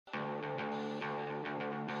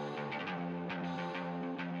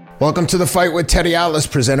Welcome to The Fight with Teddy Atlas,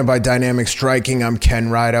 presented by Dynamic Striking. I'm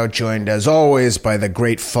Ken Rideout, joined as always by the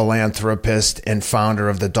great philanthropist and founder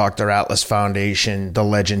of the Dr. Atlas Foundation, the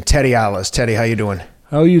legend Teddy Atlas. Teddy, how you doing?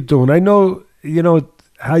 How are you doing? I know,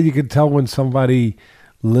 how you can tell when somebody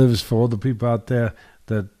lives, for all the people out there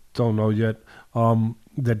that don't know yet,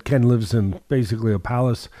 that Ken lives in basically a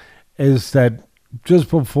palace, is that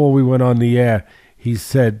just before we went on the air, he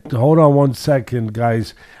said, hold on 1 second,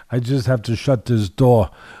 guys. I just have to shut this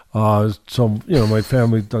door. So my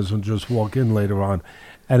family doesn't just walk in later on.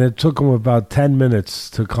 And it took him about 10 minutes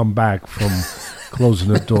to come back from closing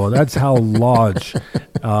the door. That's how large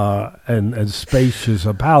and spacious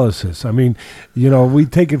a palace is. I mean, we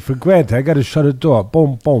take it for granted. I got to shut a door.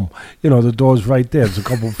 Boom, boom. The door's right there. It's a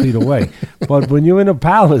couple feet away. But when you're in a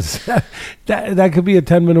palace, that could be a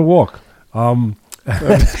 10-minute walk.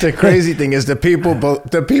 The crazy thing is the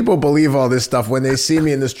people believe all this stuff. When they see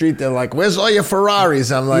me in the street, they're like, "Where's all your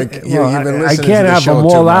Ferraris?" I'm like, "You've been listening I can't to the have show them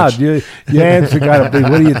all too out. much." Your answer got to be,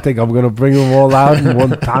 what do you think? I'm going to bring them all out in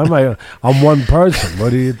one time? I'm one person.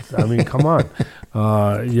 Come on.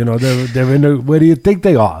 They're in the, where do you think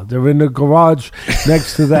they are? They're in the garage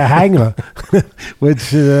next to the hangar,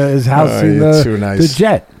 which is housing the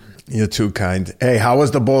jet. You're too kind. Hey, how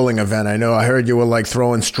was the bowling event? I heard you were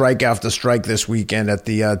throwing strike after strike this weekend at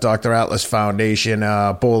the Dr. Atlas Foundation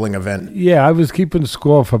bowling event. Yeah, I was keeping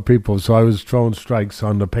score for people, so I was throwing strikes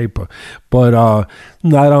on the paper, but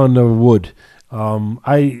not on the wood.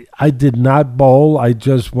 I did not bowl. I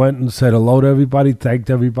just went and said hello to everybody, thanked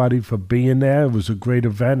everybody for being there. It was a great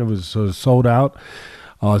event. It was sold out.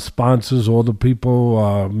 Sponsors, all the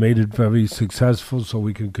people made it very successful so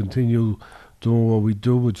we can continue doing what we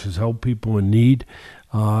do, which is help people in need.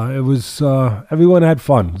 It was everyone had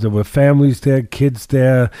fun. There were families there, kids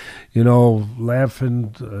there,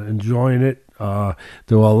 laughing, enjoying it. There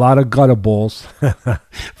were a lot of gutter balls,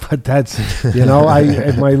 but that's in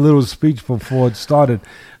my little speech before it started.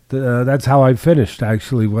 That's how I finished.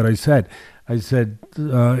 Actually, what I said,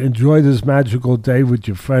 enjoy this magical day with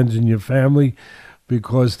your friends and your family,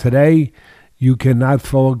 because today you cannot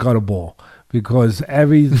throw a gutter ball. Because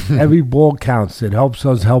every ball counts. It helps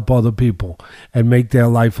us help other people and make their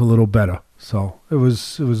life a little better. So it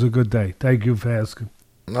was a good day. Thank you for asking.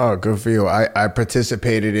 Oh, good for you. I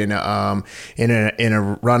participated in a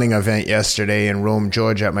running event yesterday in Rome,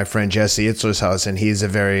 Georgia, at my friend Jesse Itzler's house, and he's a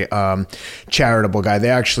very charitable guy. They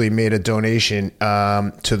actually made a donation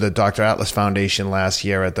to the Dr. Atlas Foundation last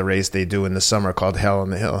year at the race they do in the summer called Hell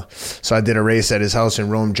on the Hill. So I did a race at his house in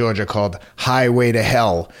Rome, Georgia called Highway to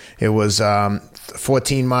Hell. It was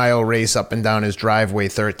 14-mile race up and down his driveway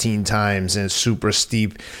 13 times, and super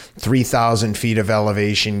steep, 3,000 feet of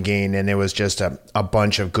elevation gain, and there was just a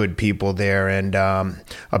bunch of good people there, and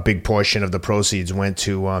a big portion of the proceeds went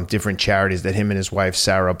to different charities that him and his wife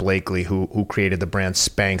Sarah Blakely, who created the brand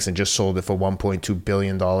Spanx and just sold it for $1.2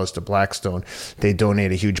 billion to Blackstone, they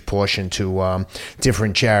donate a huge portion to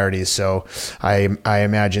different charities. So I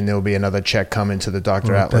imagine there'll be another check coming to the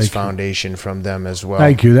Dr. Atlas Foundation from them as well.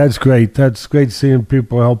 Thank you. That's great. That's great seeing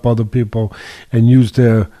people help other people and use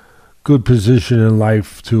their good position in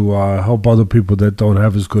life to help other people that don't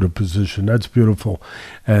have as good a position. That's beautiful.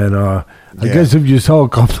 And I guess if you sell a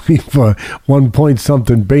company for 1 point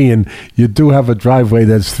something billion, you do have a driveway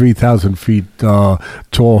that's 3,000 feet tall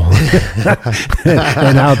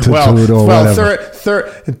and altitude or whatever.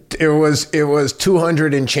 It was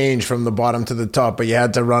 200 and change from the bottom to the top, but you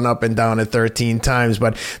had to run up and down it 13 times.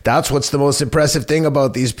 But that's what's the most impressive thing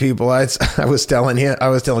about these people. I was telling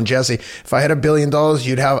Jesse, if I had $1 billion,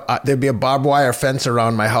 you'd have there'd be a barbed wire fence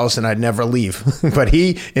around my house, and I'd never leave. But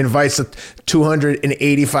he invites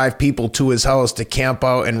 285 people to his house to camp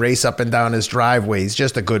out and race up and down his driveway. He's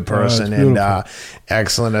just a good person, and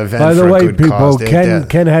excellent event. By the for way, a good people, cause.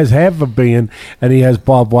 Ken has $500 million, and he has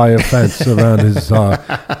barbed wire fence around his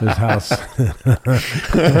house.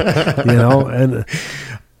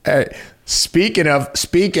 And speaking of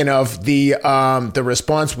the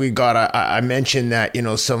response we got, I mentioned that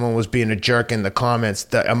someone was being a jerk in the comments.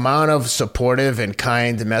 The amount of supportive and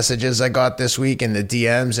kind messages I got this week in the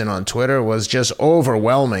DMs and on Twitter was just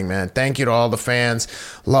overwhelming, man. Thank you to all the fans.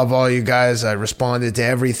 Love all you guys. I responded to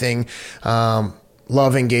everything.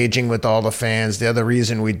 Love engaging with all the fans. The other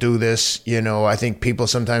reason we do this, I think people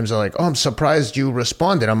sometimes are like, oh, I'm surprised you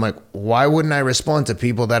responded. I'm like, why wouldn't I respond to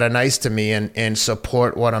people that are nice to me and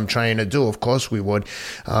support what I'm trying to do? Of course we would.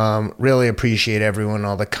 Really appreciate everyone,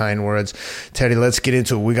 all the kind words. Teddy, let's get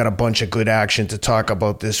into it. We got a bunch of good action to talk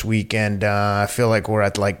about this weekend. I feel like we're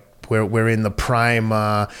at We're in the prime,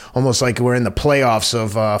 almost like we're in the playoffs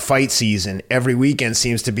of fight season. Every weekend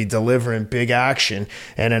seems to be delivering big action,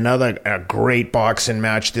 and a great boxing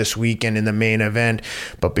match this weekend in the main event.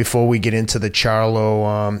 But before we get into the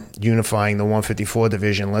Charlo unifying the 154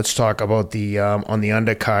 division, let's talk about the on the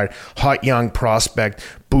undercard, hot young prospect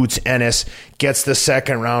Boots Ennis gets the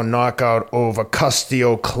second round knockout over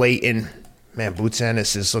Clayton. Man, Boots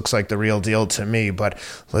Ennis looks like the real deal to me, but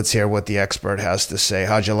let's hear what the expert has to say.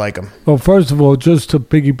 How'd you like him? Well, first of all, just to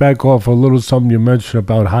piggyback off a little something you mentioned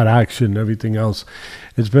about hot action and everything else,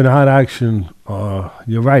 it's been hot action,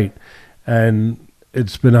 you're right, and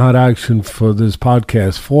it's been hot action for this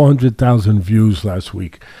podcast. 400,000 views last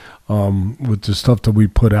week. With the stuff that we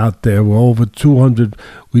put out there. We're over 200.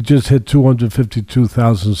 We just hit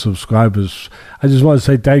 252,000 subscribers. I just want to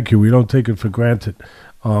say thank you. We don't take it for granted.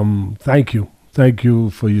 Thank you. Thank you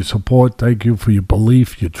for your support. Thank you for your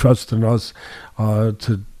belief, your trust in us,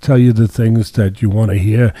 to tell you the things that you want to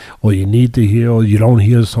hear or you need to hear or you don't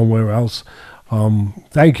hear somewhere else.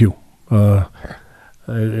 Thank you.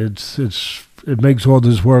 It makes all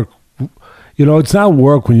this work. You know, it's not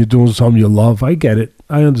work when you're doing something you love. I get it.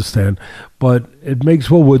 I understand. But it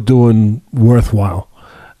makes what we're doing worthwhile.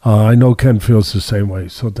 I know Ken feels the same way,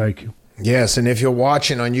 so thank you. Yes, and if you're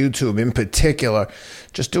watching on YouTube in particular,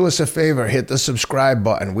 just do us a favor, hit the subscribe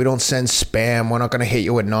button. We don't send spam. We're not going to hit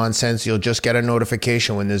you with nonsense. You'll just get a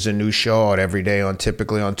notification when there's a new show out every day,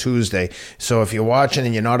 typically on Tuesday. So if you're watching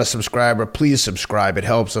and you're not a subscriber, please subscribe. It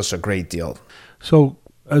helps us a great deal. So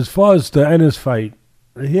as far as the Ennis fight,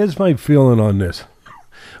 here's my feeling on this.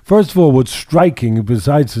 First of all, what's striking,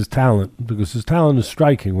 besides his talent, because his talent is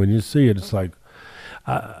striking. When you see it, it's like...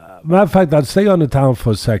 matter of fact, I'd stay on the talent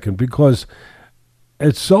for a second, because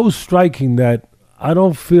it's so striking that I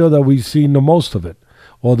don't feel that we've seen the most of it,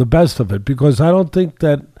 or the best of it, because I don't think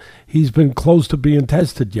that he's been close to being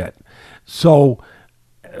tested yet. So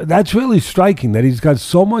that's really striking, that he's got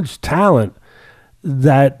so much talent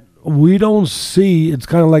that... we don't see. It's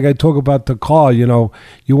kind of like I talk about the car, you know,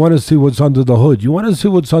 you want to see what's under the hood. You want to see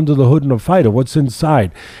what's under the hood in a fighter, what's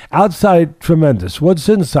inside. Outside, tremendous. What's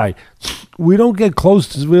inside? We don't get close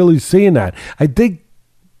to really seeing that. I think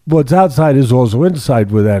what's outside is also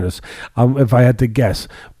inside with Ennis, if I had to guess.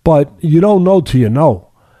 But you don't know till you know.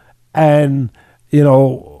 And, you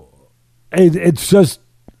know, it's just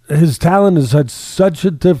his talent is at such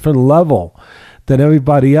a different level than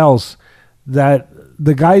everybody else that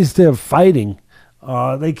the guys there fighting,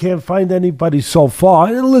 they can't find anybody so far.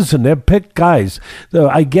 And listen, they're picked guys.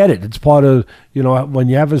 I get it. It's part of, you know, when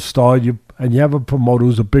you have a star and you have a promoter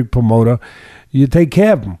who's a big promoter, you take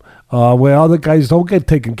care of them, where other guys don't get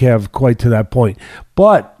taken care of quite to that point.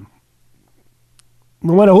 But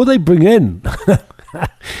no matter who they bring in,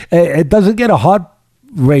 it doesn't get a heart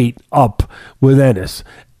rate up with Ennis.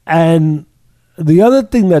 And the other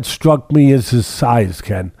thing that struck me is his size,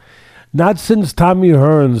 Ken. Not since Tommy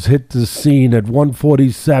Hearns hit the scene at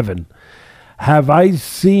 147 have I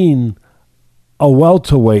seen a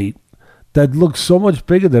welterweight that looks so much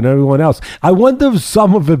bigger than everyone else. I wonder if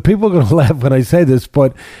some of it, people are going to laugh when I say this,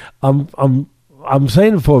 but I'm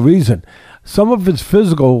saying it for a reason. Some of it's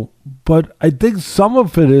physical, but I think some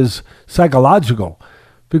of it is psychological,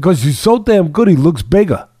 because he's so damn good, he looks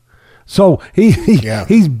bigger. So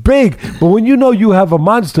he's big, but when you know you have a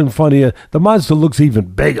monster in front of you, the monster looks even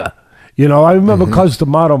bigger. You know, I remember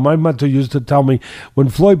Castano, my mentor used to tell me when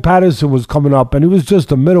Floyd Patterson was coming up, and he was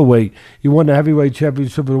just a middleweight, he won the heavyweight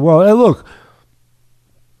championship of the world. Hey, look,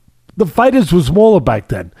 the fighters were smaller back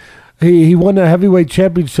then. He won the heavyweight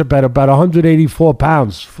championship at about 184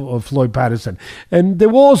 pounds for Floyd Patterson. And they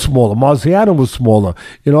were all smaller. Marciano was smaller.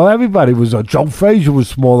 You know, everybody was. Joe Frazier was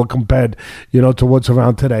smaller compared, you know, to what's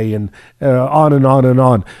around today, and on and on and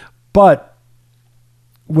on. But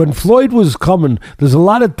when Floyd was coming, there's a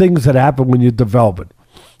lot of things that happen when you're developing.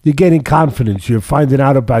 You're gaining confidence. You're finding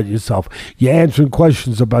out about yourself. You're answering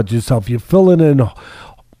questions about yourself. You're filling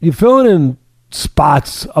in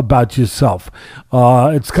spots about yourself.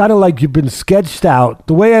 It's kind of like you've been sketched out.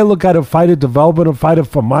 The way I look at a fighter, developing a fighter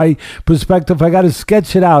from my perspective, I got to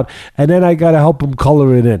sketch it out, and then I got to help him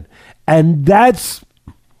color it in. And that's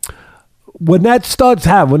when that starts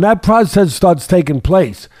happening, when that process starts taking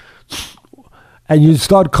place, and you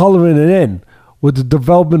start coloring it in with the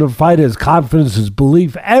development of fighters, confidence, his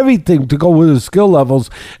belief, everything to go with his skill levels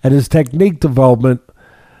and his technique development.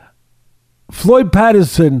 Floyd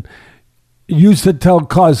Patterson used to tell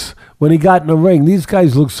Cus when he got in the ring, these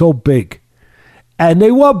guys look so big. And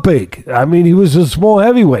they were big. I mean, he was a small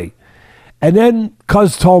heavyweight. And then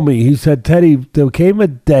Cus told me, he said, Teddy, there came a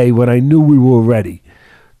day when I knew we were ready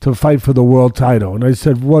to fight for the world title. And I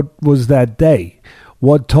said, what was that day?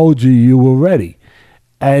 what told you were ready?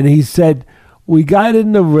 And he said, we got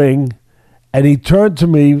in the ring, and he turned to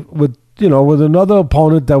me with another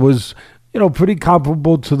opponent that was, pretty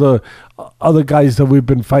comparable to the other guys that we've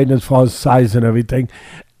been fighting as far as size and everything.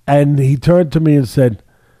 And he turned to me and said,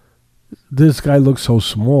 this guy looks so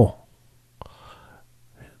small.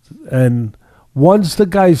 And once the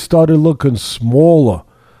guy started looking smaller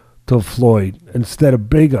to Floyd instead of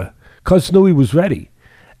bigger, Cus knew he was ready.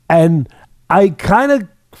 And I kind of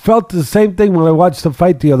felt the same thing when I watched the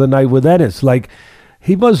fight the other night with Ennis. Like,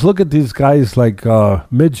 he must look at these guys like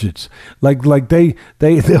midgets. Like they're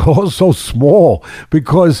all so small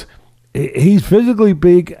because he's physically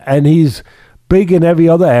big and he's big in every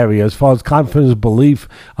other area as far as confidence, belief,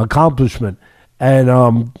 accomplishment, and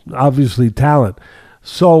obviously talent.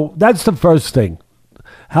 So that's the first thing,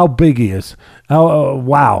 how big he is.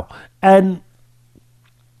 Wow. And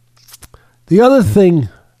the other thing,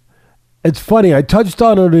 it's funny, I touched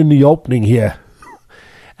on it in the opening here,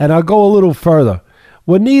 and I'll go a little further.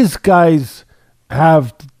 When these guys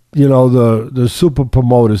have, the super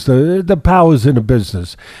promoters, the powers in the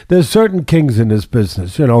business, there's certain kings in this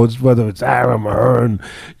business, whether it's Aram, Hearn,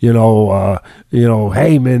 Heyman,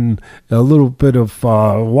 a little bit of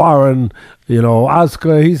Warren,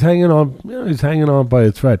 Oscar, he's hanging on by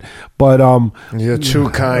a thread. But you're too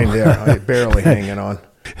kind there, barely hanging on.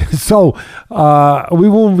 So we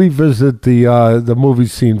won't revisit the movie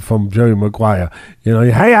scene from Jerry Maguire.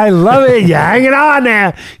 Hey, I love it. You're hanging on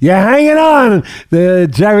there. You're hanging on,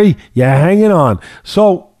 Jerry. You're hanging on.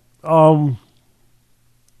 So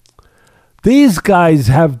these guys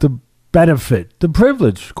have the benefit, the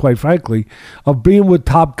privilege, quite frankly, of being with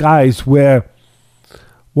top guys where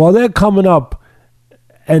while they're coming up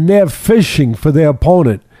and they're fishing for their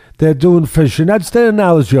opponent, they're doing fishing. That's the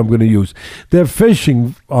analogy I'm going to use. They're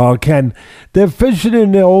fishing, Ken. They're fishing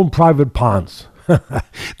in their own private ponds.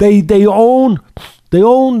 They own their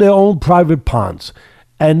own private ponds,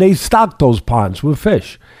 and they stock those ponds with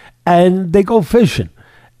fish, and they go fishing.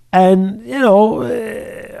 And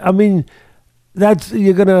that's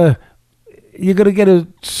you're gonna get a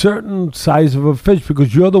certain size of a fish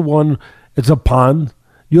because you're the one. It's a pond.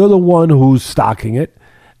 You're the one who's stocking it.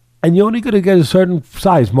 And you're only going to get a certain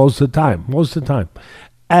size most of the time.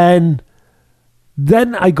 And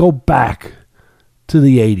then I go back to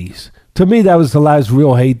the 80s. To me, that was the last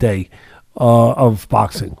real heyday of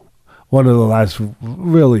boxing. One of the last,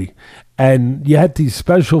 really. And you had these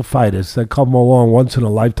special fighters that come along once in a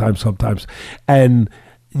lifetime sometimes. And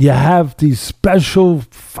you have these special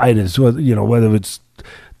fighters, whether it's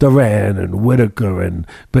Duran and Whitaker and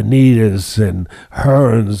Benitez and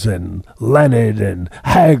Hearns and Leonard and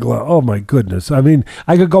Hagler. Oh, my goodness. I mean,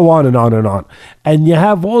 I could go on and on and on. And you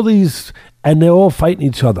have all these, and they're all fighting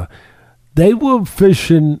each other. They were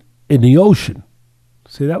fishing in the ocean.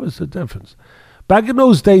 See, that was the difference. Back in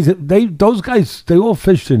those days, those guys, they all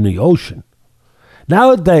fished in the ocean.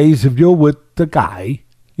 Nowadays, if you're with the guy,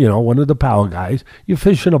 one of the power guys, you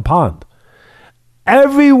fish in a pond.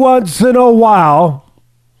 Every once in a while,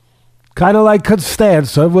 kind of like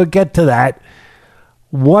Castano, we'll get to that,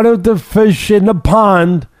 one of the fish in the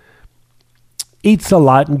pond eats a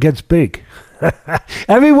lot and gets big.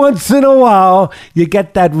 Every once in a while, you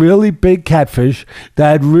get that really big catfish,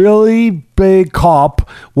 that really big carp,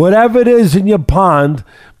 whatever it is in your pond.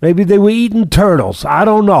 Maybe they were eating turtles. I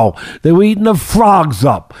don't know. They were eating the frogs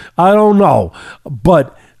up. I don't know.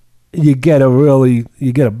 But you get a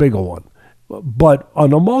bigger one. But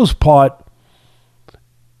on the most part,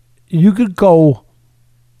 you could go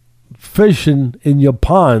fishing in your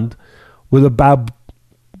pond with a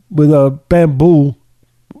bamboo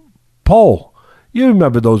pole. You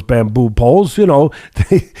remember those bamboo poles, all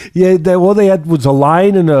they had was a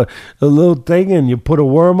line and a little thing, and you put a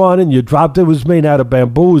worm on it and you dropped it. It was made out of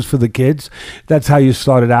bamboo. It was for the kids. That's how you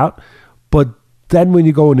started out. But then when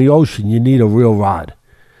you go in the ocean, you need a real rod.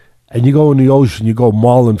 And you go in the ocean, you go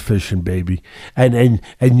marlin fishing, baby. And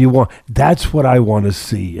that's what I want to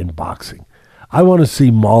see in boxing. I want to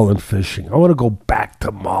see marlin fishing. I want to go back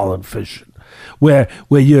to marlin fishing. Where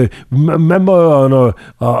you remember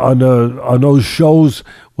on those shows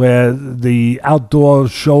where the outdoor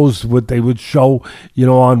shows, what they would show,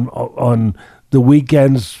 on the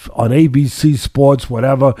weekends on ABC Sports,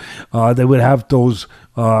 whatever, they would have those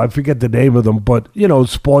I forget the name of them, but,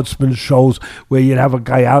 sportsman shows where you'd have a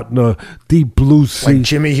guy out in a deep blue sea. Like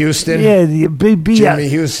Jimmy Houston? Yeah, Jimmy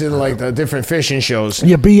Houston, like the different fishing shows.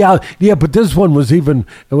 Yeah, be out. Yeah, but this one was it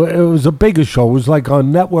was a bigger show. It was like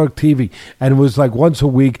on network TV, and it was like once a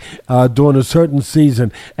week during a certain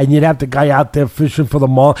season, and you'd have the guy out there fishing for the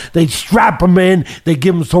marlin. They'd strap him in. They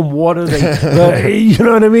give him some water. You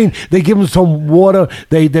know what I mean? They give him some water.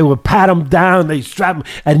 They would pat him down. They strap him,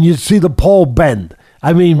 and you'd see the pole bend.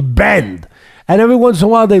 I mean, bend. And every once in a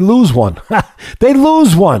while, they lose one. They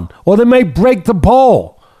lose one, or they may break the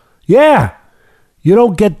pole. Yeah. You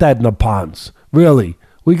don't get that in the ponds, really.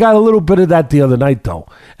 We got a little bit of that the other night, though.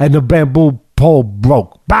 And the bamboo pole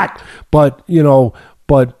broke back. But Charlo,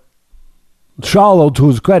 to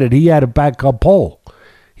his credit, he had a backup pole.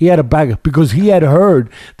 He had a backup because he had heard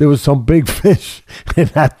there was some big fish in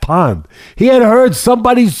that pond. He had heard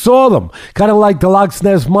somebody saw them, kind of like the Loch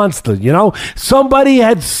Ness Monster, Somebody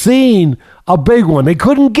had seen a big one. They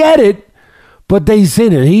couldn't get it, but they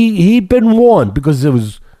seen it. He'd been warned because it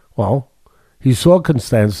was, he saw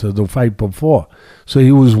Castano the fight before. So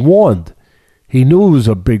he was warned. He knew it was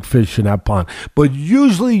a big fish in that pond. But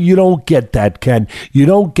usually you don't get that, Ken. You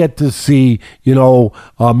don't get to see,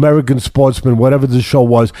 American Sportsman, whatever the show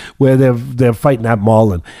was, where they're fighting that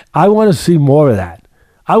marlin. I want to see more of that.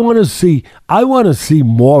 I want to see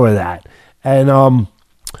more of that. And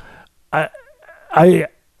I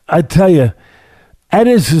tell you,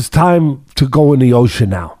 Ennis is time to go in the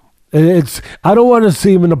ocean now. I don't want to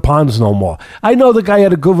see him in the ponds no more. I know the guy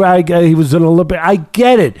had a good ride. He was an Olympic. I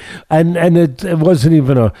get it. And it wasn't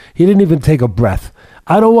even he didn't even take a breath.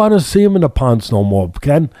 I don't want to see him in the ponds no more,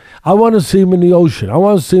 Ken. I want to see him in the ocean. I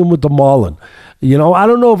want to see him with the marlin. I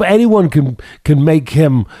don't know if anyone can make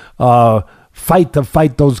him fight the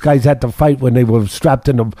fight those guys had to fight when they were strapped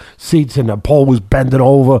in the seats and the pole was bending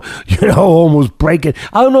over, almost breaking.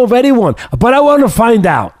 I don't know if anyone, but I want to find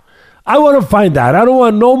out. I don't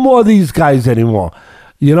want no more of these guys anymore.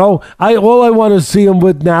 All I want to see him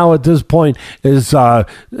with now at this point is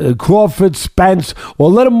Crawford, Spence, or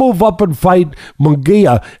let him move up and fight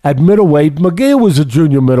Munguia at middleweight. Munguia was a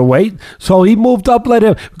junior middleweight, so he moved up. Let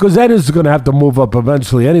him, because Ennis is going to have to move up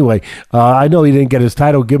eventually anyway. I know he didn't get his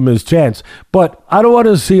title, give him his chance, but I don't want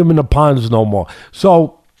to see him in the ponds no more.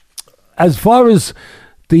 So as far as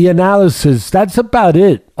the analysis, that's about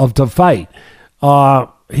it of the fight.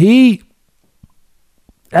 He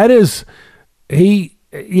knows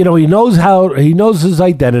his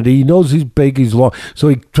identity. He knows he's big, he's long. So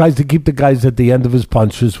he tries to keep the guys at the end of his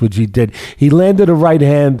punches, which he did. He landed a right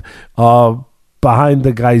hand behind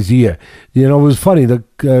the guy's ear. It was funny.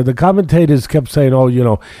 The commentators kept saying,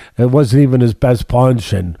 it wasn't even his best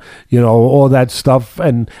punch and, all that stuff.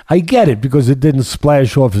 And I get it because it didn't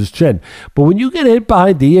splash off his chin. But when you get hit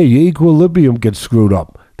behind the ear, your equilibrium gets screwed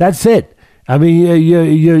up. That's it. I mean,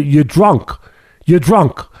 you're drunk. You're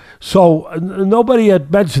drunk. So nobody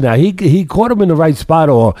had mentioned that. He caught him in the right spot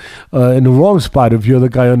or in the wrong spot if you're the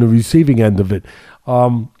guy on the receiving end of it.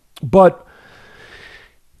 But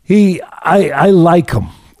I like him.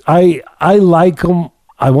 I like him.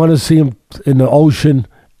 I want to see him in the ocean.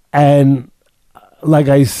 And like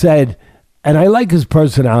I said, and I like his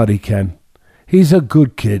personality, Ken. He's a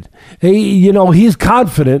good kid. He's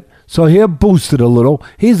confident. So he'll boost it a little.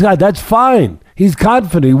 That's fine. He's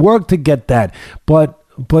confident. He worked to get that. But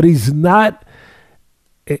he's not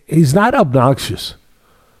obnoxious.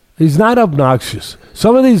 He's not obnoxious.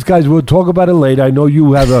 Some of these guys, we'll talk about it later. I know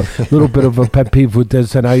you have a little bit of a pet peeve with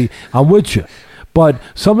this, and I'm with you. But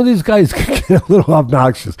some of these guys can get a little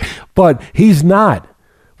obnoxious. But he's not.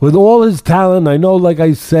 With all his talent, I know, like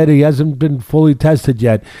I said, he hasn't been fully tested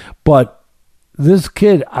yet. But this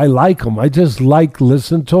kid, I like him. I just like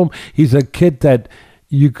listening to him. He's a kid that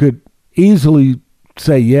you could easily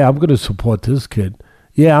say, yeah, I'm going to support this kid.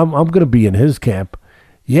 Yeah, I'm going to be in his camp.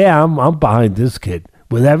 Yeah, I'm behind this kid.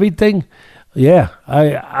 With everything, yeah,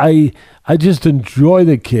 I just enjoy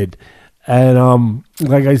the kid. And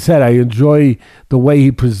like I said, I enjoy the way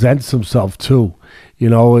he presents himself too. He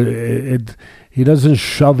doesn't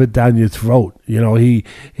shove it down your throat.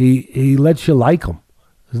 He lets you like him.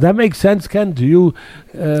 Does that make sense, Ken? Do you?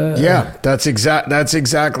 Yeah, that's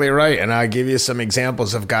exactly right. And I'll give you some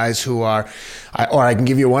examples of guys who are, or I can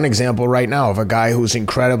give you one example right now of a guy who's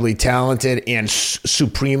incredibly talented and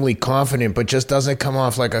supremely confident, but just doesn't come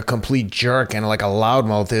off like a complete jerk and like a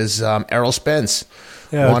loudmouth. Is Errol Spence.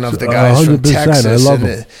 Yeah, one of the guys from Texas,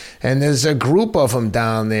 and there's a group of them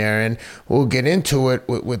down there, and we'll get into it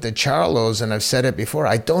with the Charlos. And I've said it before,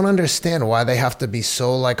 I don't understand why they have to be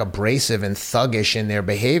so like abrasive and thuggish in their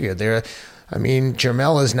behavior. I mean,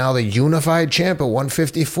 Jermell is now the unified champ at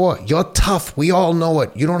 154. You're tough. We all know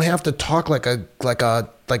it. You don't have to talk like a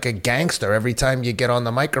gangster every time you get on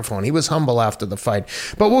the microphone. He was humble after the fight,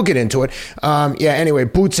 but we'll get into it. Anyway,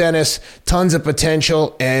 Boots Ennis, tons of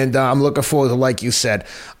potential, and I'm looking forward to, like you said,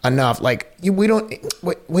 enough. Like,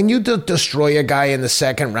 when you destroy a guy in the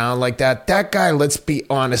second round like that guy, let's be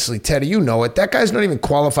honestly, Teddy, you know it, that guy's not even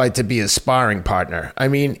qualified to be a sparring partner. I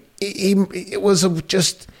mean,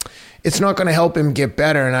 it's not going to help him get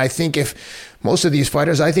better. And I think if most of these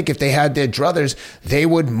fighters, if they had their druthers, they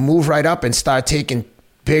would move right up and start taking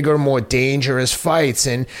bigger, more dangerous fights.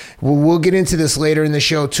 And we'll get into this later in the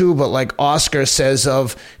show too, but like Oscar says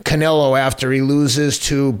of Canelo after he loses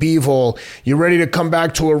to Bivol, you're ready to come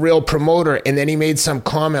back to a real promoter. And then he made some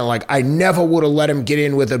comment like, I never would have let him get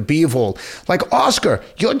in with a Bivol. Like, Oscar,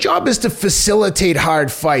 your job is to facilitate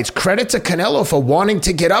hard fights. Credit to Canelo for wanting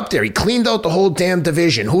to get up there. He cleaned out the whole damn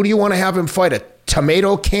division. Who do you want to have him fight? A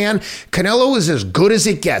tomato can? Canelo is as good as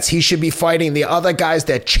it gets. He should be fighting the other guys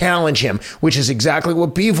that challenge him, which is exactly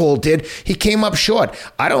what Bivol did. He came up short.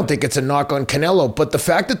 I don't think it's a knock on Canelo, but the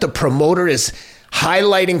fact that the promoter is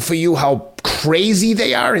highlighting for you how crazy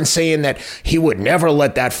they are and saying that he would never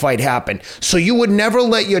let that fight happen. So you would never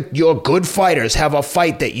let your good fighters have a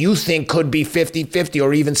fight that you think could be 50-50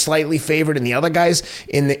 or even slightly favored in the other guys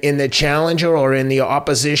in the challenger or in the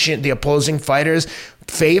opposing fighters'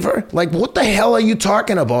 favor? Like, what the hell are you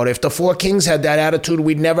talking about? If the Four Kings had that attitude,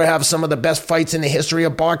 we'd never have some of the best fights in the history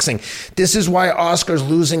of boxing. This is why Oscar's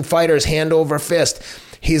losing fighters hand over fist.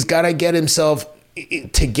 He's got to get himself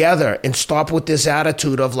together and stop with this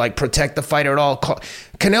attitude of like protect the fighter at all costs.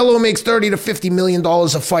 Canelo makes $30 to $50 million a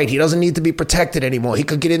fight. He doesn't need to be protected anymore. He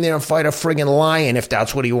could get in there and fight a friggin' lion if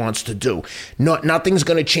that's what he wants to do. Nothing's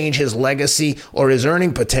going to change his legacy or his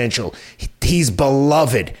earning potential. He's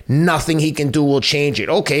beloved. Nothing he can do will change it.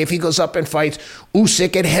 Okay, if he goes up and fights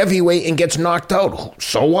Usyk at heavyweight and gets knocked out,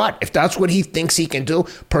 so what? If that's what he thinks he can do,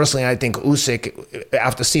 personally, I think Usyk,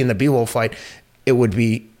 after seeing the Bivol fight, it would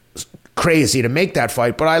be crazy to make that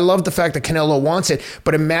fight, but I love the fact that Canelo wants it.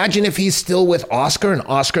 But imagine if he's still with Oscar and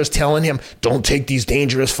Oscar's telling him, don't take these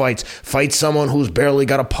dangerous fights, fight someone who's barely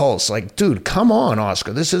got a pulse. Like, dude, come on,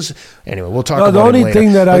 Oscar. Anyway, we'll talk about it later. The only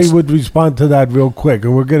thing that I would respond to that real quick,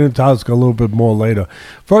 and we'll get into Oscar a little bit more later.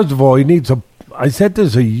 First of all, I said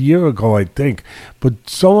this a year ago, I think, but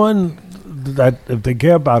someone that, if they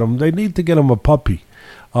care about him, they need to get him a puppy.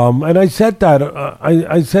 And I said that,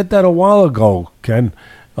 I said that a while ago, Ken.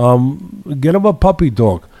 Get him a puppy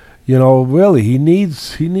dog. Really, he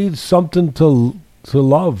needs something to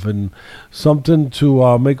love and something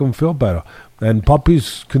to make him feel better. And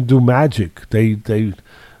puppies can do magic. They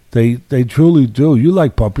truly do. You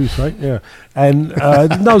like puppies, right? Yeah. And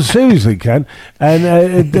no, seriously, Ken.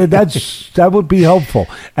 And that would be helpful.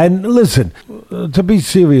 And listen, to be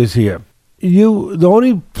serious here, the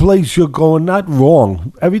only place you're going, not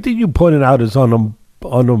wrong. Everything you pointed out is on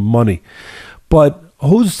the money, but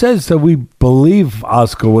who says that we believe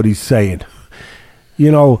Oscar what he's saying?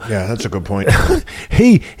 Yeah, that's a good point.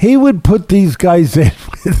 he would put these guys in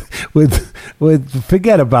with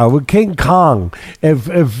forget about it, with King Kong if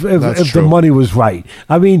the money was right.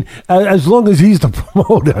 I mean, as long as he's the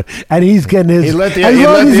promoter and he's getting his,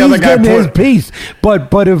 his piece.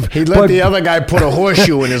 But if he'd let the other guy put a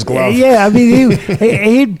horseshoe in his glove. Yeah, I mean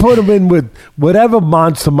he'd put him in with whatever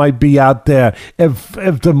monster might be out there if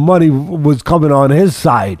the money was coming on his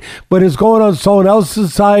side. But it's going on someone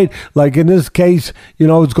else's side, like in this case.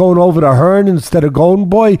 It's going over to Hearn instead of Golden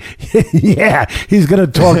Boy. Yeah, he's going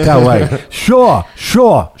to talk that way. Sure.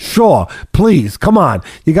 Please, come on.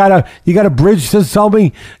 You got a bridge to sell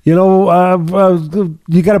me? You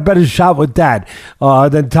got a better shot with that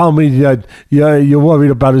than tell me that you're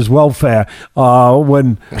worried about his welfare.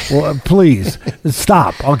 Please,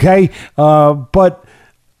 stop, okay? But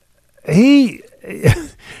he,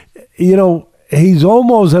 he's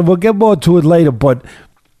almost, and we'll get more to it later, but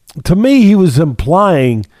to me, he was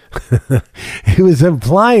implying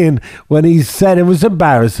when he said, it was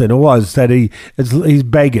embarrassing, it was, that he's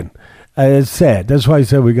begging. It's sad. That's why I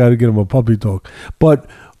said we got to get him a puppy dog. But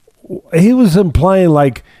he was implying,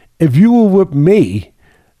 like, if you were with me,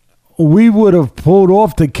 we would have pulled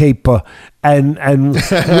off the caper and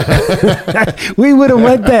we would have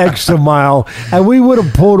went the extra mile and we would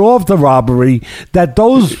have pulled off the robbery that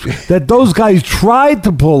those guys tried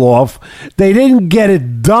to pull off. They didn't get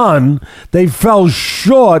it done. They fell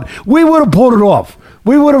short. We would have pulled it off.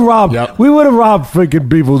 We would have robbed. Yep. We would have robbed freaking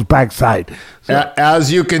people's backside. So,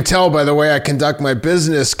 as you can tell by the way I conduct my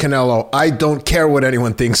business, Canelo, I don't care what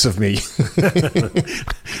anyone thinks of me.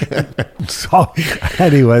 So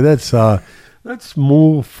anyway, that's let's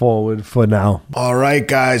move forward for now. All right,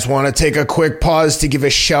 guys, want to take a quick pause to give a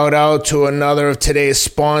shout out to another of today's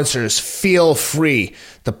sponsors, Feel Free,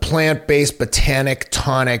 the plant-based botanic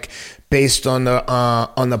tonic based on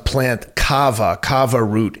the plant kava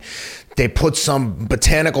root. They put some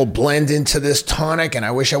botanical blend into this tonic, and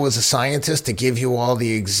I wish I was a scientist to give you all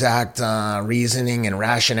the exact reasoning and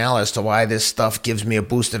rationale as to why this stuff gives me a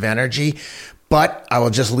boost of energy. But I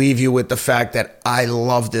will just leave you with the fact that I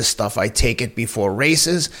love this stuff. I take it before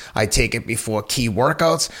races. I take it before key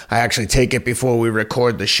workouts. I actually take it before we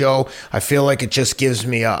record the show. I feel like it just gives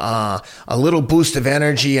me a little boost of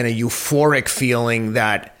energy and a euphoric feeling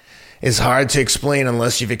that is hard to explain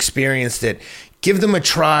unless you've experienced it. Give them a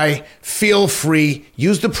try. Feel free.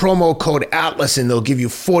 Use the promo code ATLAS and they'll give you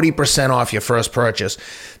 40% off your first purchase.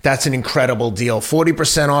 That's an incredible deal.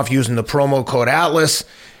 40% off using the promo code ATLAS.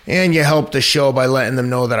 And you help the show by letting them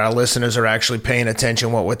know that our listeners are actually paying attention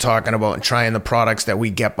to what we're talking about and trying the products that we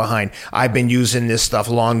get behind. I've been using this stuff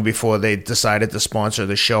long before they decided to sponsor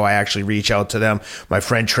the show. I actually reach out to them. My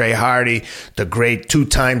friend Trey Hardy, the great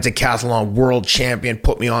two-time decathlon world champion,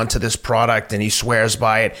 put me onto this product and he swears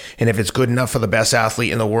by it. And if it's good enough for the best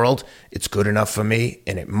athlete in the world, it's good enough for me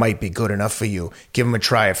and it might be good enough for you. Give them a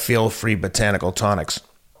try at Feel Free Botanical Tonics.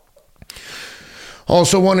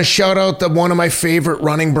 Also want to shout out one of my favorite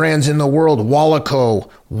running brands in the world, Wallaco.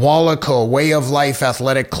 Wallaco, Way of Life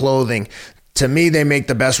athletic clothing. To me, they make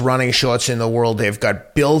the best running shorts in the world. They've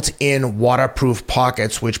got built-in waterproof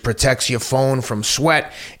pockets, which protects your phone from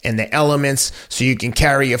sweat and the elements, so you can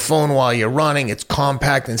carry your phone while you're running. It's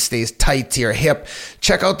compact and stays tight to your hip.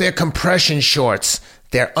 Check out their compression shorts.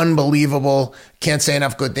 They're unbelievable. Can't say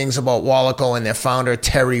enough good things about Wallaco and their founder,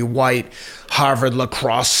 Terry White, Harvard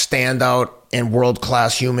lacrosse standout and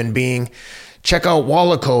world-class human being. Check out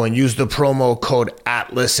Wallaco and use the promo code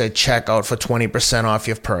ATLAS at checkout for 20% off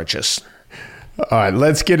your purchase. All right,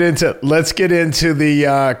 let's get into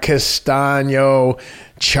the Castano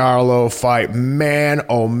Charlo fight. Man,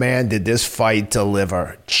 oh man, did this fight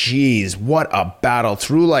deliver. Jeez, what a battle.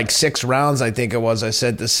 Through like 6 rounds, I think it was. I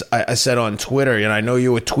said on Twitter, and I know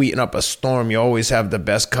you were tweeting up a storm. You always have the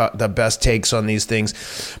best takes on these things.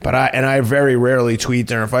 But I very rarely tweet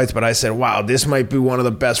during fights, but I said, wow, this might be one of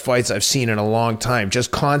the best fights I've seen in a long time.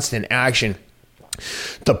 Just constant action.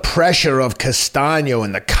 The pressure of Castano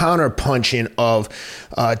and the counter-punching of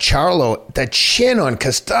Charlo, the chin on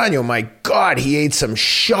Castano, my God, he ate some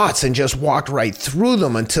shots and just walked right through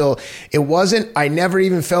them until I never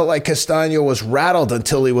even felt like Castano was rattled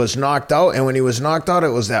until he was knocked out. And when he was knocked out, it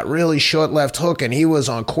was that really short left hook and he was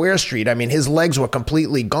on Queer Street. I mean, his legs were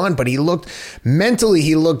completely gone, but he looked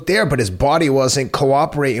there, but his body wasn't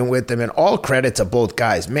cooperating with him. And all credit to both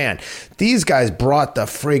guys. Man, these guys brought the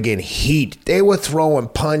friggin' heat. They were throwing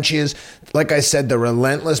punches. Like I said, the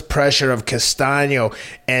relentless pressure of Castano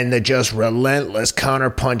and the just relentless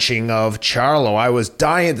counterpunching of Charlo. I was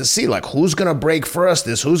dying to see, like, who's going to break first?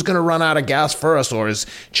 Who's going to run out of gas first? Or is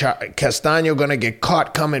Castano going to get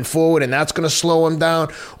caught coming forward and that's going to slow him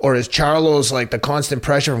down? Or is Charlo's, like, the constant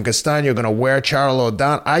pressure from Castano going to wear Charlo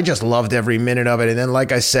down? I just loved every minute of it. And then,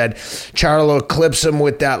 like I said, Charlo clips him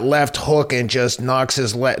with that left hook and just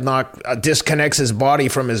disconnects his body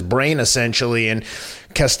from his brain, essentially. And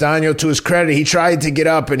Castano, to his credit, he tried to get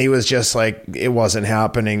up and he was just like, it wasn't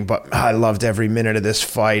happening. But I loved every minute of this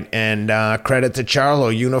fight. And credit to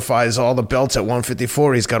Charlo, unifies all the belts at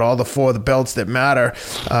 154. He's got all the 4 of the belts that matter.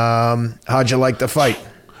 How'd you like the fight?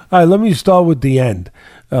 All right, let me start with the end.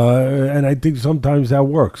 And I think sometimes that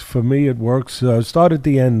works. For me, it works. Start at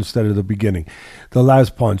the end instead of the beginning. The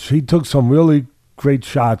last punch. He took some really great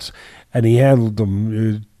shots and he handled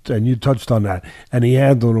them. And you touched on that. And he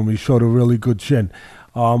handled them. He showed a really good chin.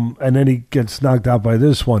 And then he gets knocked out by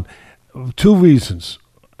this one. 2 reasons.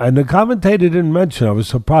 And the commentator didn't mention. I was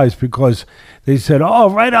surprised because they said,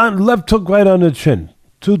 right on, left hook right on the chin.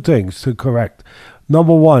 2 things to correct.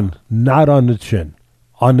 Number 1, not on the chin,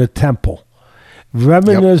 on the temple.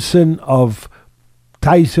 Reminiscent of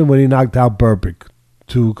Tyson when he knocked out Burbick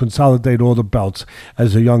to consolidate all the belts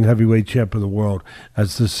as a young heavyweight champ of the world,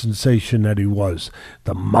 as the sensation that he was,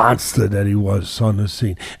 the monster that he was on the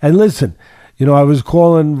scene. And listen, I was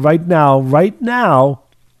calling right now,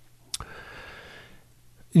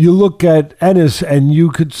 you look at Ennis and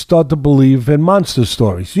you could start to believe in monster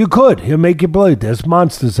stories. You could. He'll make you believe there's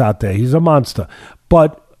monsters out there. He's a monster.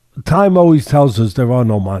 But time always tells us there are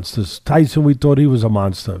no monsters. Tyson, we thought he was a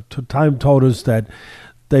monster. Time told us that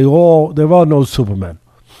there are no Supermen.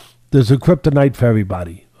 There's a kryptonite for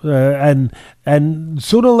everybody. And And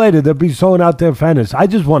sooner or later, they'll be someone out there for Ennis. I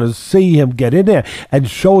just want to see him get in there and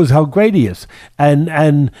show us how great he is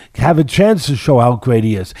and have a chance to show how great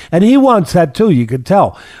he is. And he wants that too, you can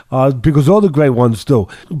tell, because all the great ones do.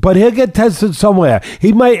 But he'll get tested somewhere.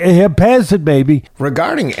 He'll pass it, maybe.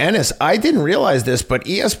 Regarding Ennis, I didn't realize this, but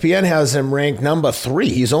ESPN has him ranked number 3.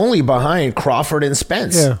 He's only behind Crawford and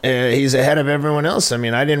Spence. Yeah. He's ahead of everyone else. I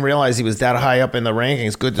mean, I didn't realize he was that high up in the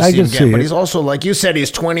rankings. Good to see him again. But he's also, like you said,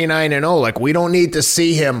 he's 29-0. Like, we don't need to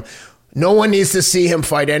see him. No one needs to see him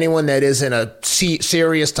fight anyone that isn't a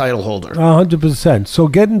serious title holder. 100%. So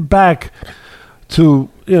getting back to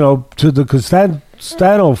the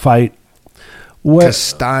Castano fight.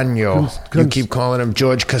 Castano. You keep calling him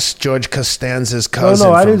George Costanza's cousin.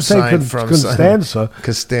 No, I didn't say Costanza.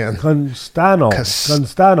 Castano.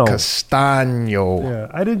 Castano. Yeah,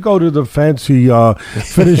 I didn't go to the fancy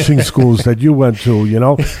finishing schools that you went to,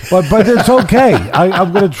 but it's okay.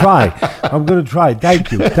 I'm going to try.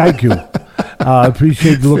 Thank you. I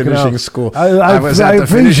appreciate you looking finishing out. School. I was at the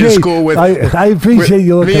finishing school with. I appreciate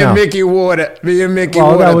you looking out. Me and Mickey Ward at the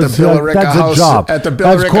Billerica House. Job. At the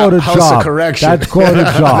Billerica House of Correction. That's called a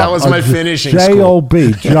job. That was my finishing school.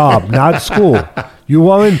 J-O-B, job, not school. You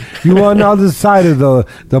on the other side of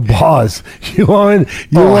the bars. Hell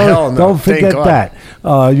no. Don't forget that.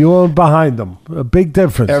 You weren't behind them. A big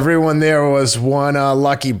difference. Everyone there was one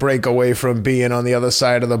lucky break away from being on the other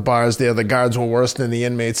side of the bars there. The guards were worse than the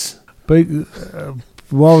inmates. But,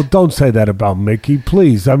 well, don't say that about Mickey,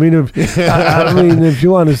 please. I mean, if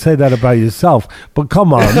you want to say that about yourself, but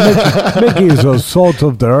come on, Mickey is a salt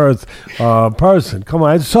of the earth person. Come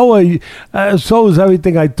on, so is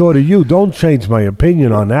everything I thought of you. Don't change my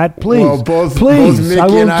opinion on that, please. Well, both Mickey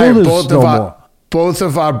both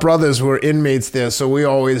of our brothers were inmates there, so we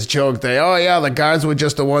always joked that, the guards were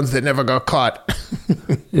just the ones that never got caught.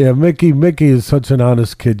 Yeah, Mickey is such an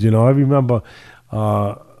honest kid.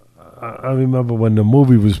 I remember when the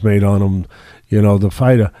movie was made on him, the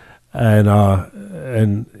fighter,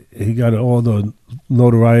 and he got all the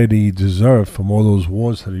notoriety he deserved from all those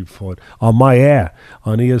wars that he fought on my air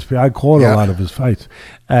on ESPN. I called a lot of his fights,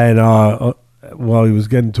 and he was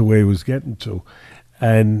getting to where he was getting to,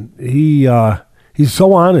 and he's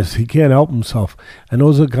so honest, he can't help himself, and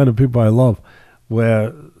those are the kind of people I love.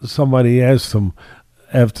 Where somebody asked him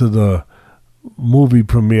after the movie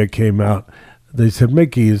premiere came out. They said,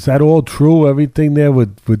 Mickey, is that all true? Everything there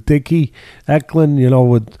with Dickie Eklund,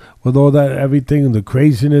 with all that, everything and the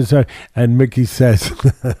craziness. And Mickey says,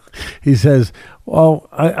 he says, well,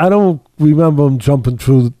 I don't remember him jumping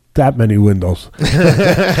through that many windows.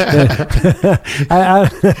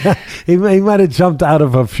 He might have jumped out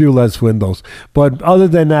of a few less windows, but other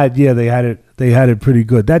than that, yeah, they had it pretty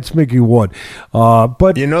good. That's Mickey Ward.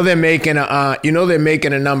 But they're making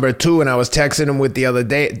a number 2, and I was texting him with the other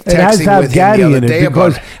day. It has to have Gaddy in it,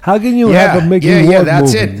 because how can you have a Mickey Ward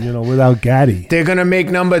movie, without Gaddy? They're gonna make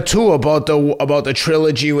number 2 about the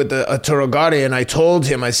trilogy with the Turagati, and I told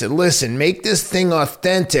him, I said, listen, make this thing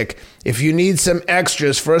authentic. If you need some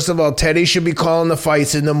extras, first of all, Teddy should be calling the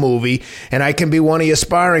fights in the movie, and I can be one of your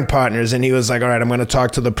sparring partners. And he was like, all right, I'm going to talk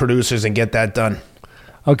to the producers and get that done.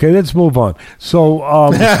 Okay, let's move on. So,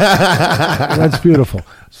 that's beautiful.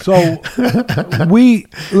 So,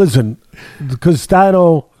 listen,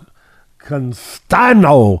 Castano,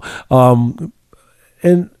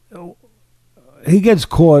 and he gets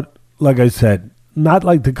caught, like I said, not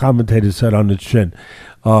like the commentator said, on the chin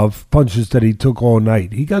of punches that he took all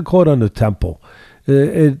night. He got caught on the temple.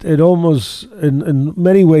 It almost, in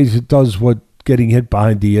many ways, it does what getting hit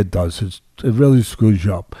behind the ear does. It really screws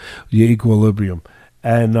you up, your equilibrium.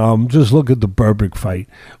 And just look at the Berbick fight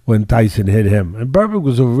when Tyson hit him. And Berbick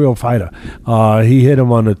was a real fighter. He hit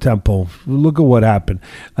him on the temple. Look at what happened.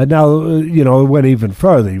 And now, it went even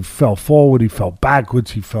further. He fell forward. He fell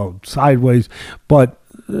backwards. He fell sideways. But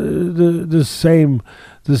the same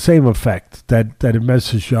effect that it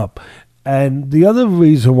messes you up. And the other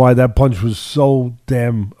reason why that punch was so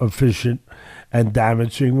damn efficient and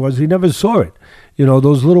damaging was he never saw it.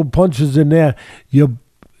 Those little punches in there, your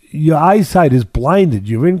eyesight is blinded.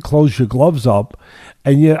 You're in close, your gloves up,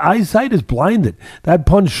 and your eyesight is blinded. That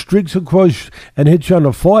punch streaks across and hits you on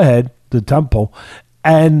the forehead, the temple,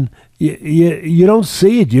 and you don't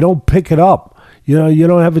see it. You don't pick it up. You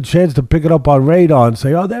don't have a chance to pick it up on radar and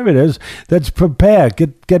say, oh, there it is. Let's prepare.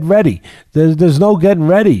 Get ready. There's no getting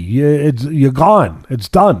ready. You're gone. It's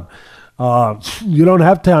done. You don't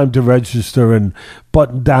have time to register and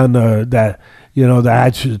button down the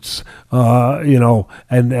hatchets,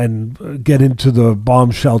 and get into the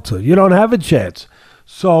bomb shelter. You don't have a chance.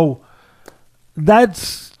 So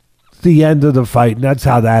that's the end of the fight, and that's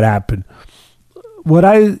how that happened. What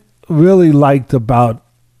I really liked about,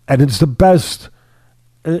 and it's the best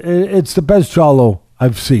Charlo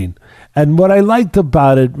I've seen. And what I liked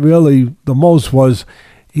about it really the most was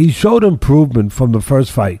he showed improvement from the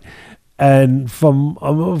first fight, and from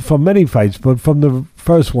many fights, but from the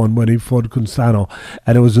first one when he fought Castano,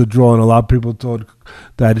 and it was a draw, and a lot of people thought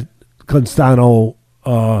that Castano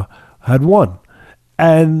had won,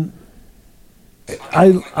 and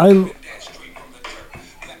I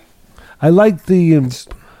like the.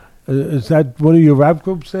 Is that one of your rap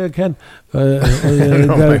groups there, Ken?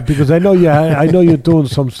 Because I know you're doing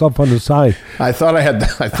some stuff on the side. I thought I had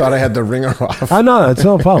the ringer off. I know that's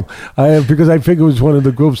no problem. Because I figured it was one of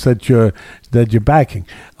the groups that you're backing,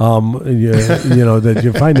 that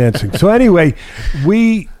you're financing. So anyway,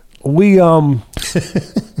 we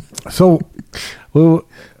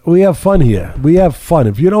have fun here. We have fun.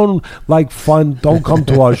 If you don't like fun, don't come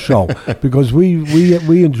to our show, because we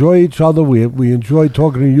enjoy each other. We enjoy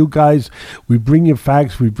talking to you guys. We bring you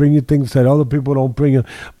facts. We bring you things that other people don't bring you,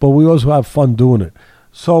 but we also have fun doing it.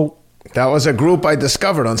 So that was a group I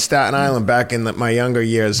discovered on Staten Island back in my younger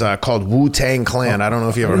years called Wu-Tang Clan. I don't know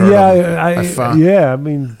if you ever heard of them. I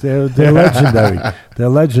mean, they're legendary. They're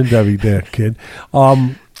legendary there, kid.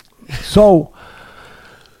 And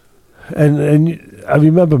I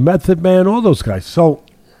remember Method Man, all those guys. So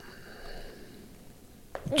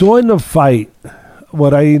during the fight,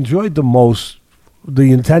 what I enjoyed the most,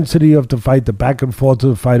 the intensity of the fight, the back and forth of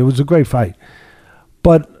the fight, it was a great fight.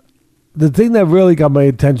 But the thing that really got my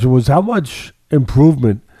attention was how much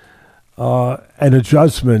improvement and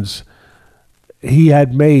adjustments he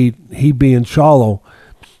being Charlo,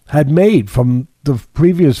 had made from the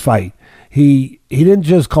previous fight. He didn't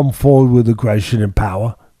just come forward with aggression and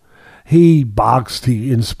power. He boxed,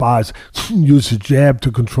 he inspires, used his jab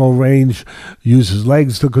to control range, used his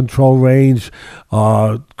legs to control range,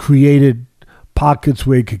 created pockets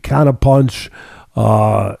where he could counterpunch,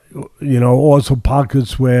 also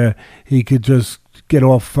pockets where he could just get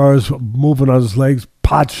off first, moving on his legs,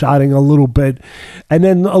 pot-shotting a little bit, and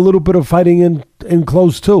then a little bit of fighting in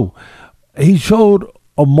close too. He showed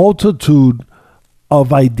a multitude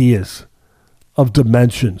of ideas, of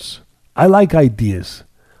dimensions. I like ideas.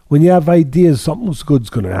 When you have ideas, something good's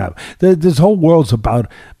going to happen. This whole world's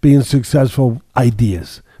about being successful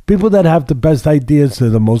ideas. People that have the best ideas are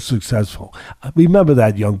the most successful. Remember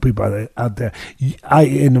that, young people out there.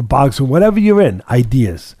 In the boxing, whatever you're in,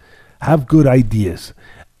 ideas. Have good ideas.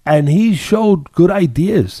 And he showed good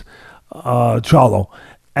ideas, Charlo.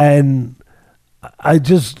 And I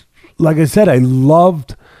just, like I said, I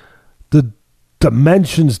loved the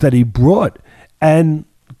dimensions that he brought. And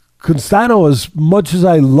Castano, as much as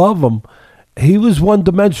I love him, he was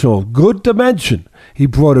one-dimensional. Good dimension. He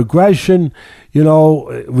brought aggression,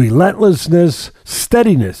 relentlessness,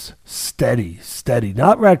 steadiness. Steady.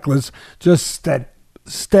 Not reckless, just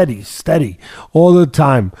steady, all the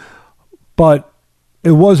time. But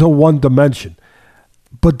it was a one dimension.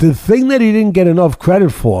 But the thing that he didn't get enough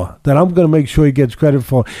credit for, that I'm going to make sure he gets credit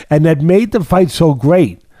for, and that made the fight so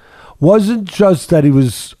great, wasn't just that he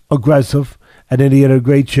was aggressive, and then he had a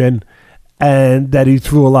great chin, and that he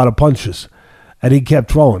threw a lot of punches, and he kept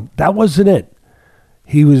throwing. That wasn't it.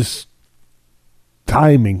 He was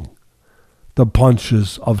timing the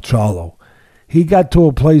punches of Charlo. He got to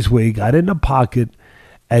a place where he got in the pocket,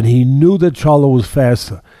 and he knew that Charlo was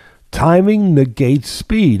faster. Timing negates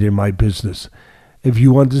speed in my business, if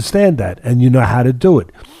you understand that, and you know how to do it.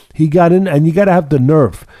 He got in, and you got to have the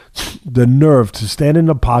nerve to stand in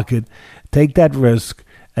the pocket, take that risk,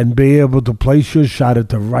 and be able to place your shot at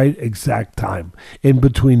the right exact time in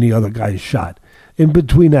between the other guy's shot. In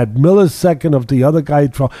between that millisecond of the other guy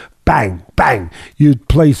throw, bang, bang, you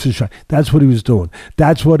place the shot. That's what he was doing.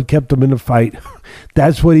 That's what kept him in the fight.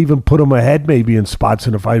 That's what even put him ahead maybe in spots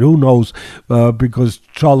in the fight. Who knows, because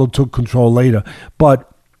Charlo took control later. But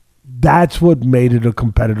that's what made it a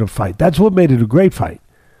competitive fight. That's what made it a great fight.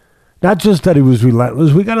 Not just that he was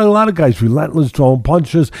relentless. We got a lot of guys relentless, throwing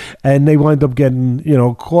punches, and they wind up getting,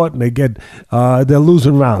 caught, and they're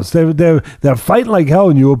losing rounds. They're fighting like hell,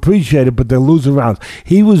 and you appreciate it, but they're losing rounds.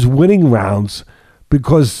 He was winning rounds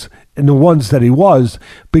because he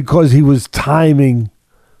was timing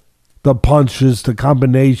the punches, the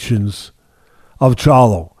combinations of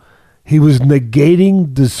Charlo. He was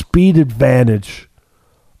negating the speed advantage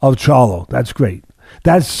of Charlo. That's great.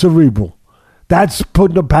 That's cerebral. That's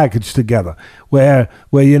putting a package together where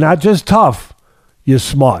you're not just tough, you're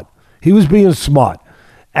smart. He was being smart.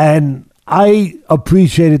 And I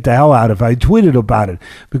appreciated the hell out of it. I tweeted about it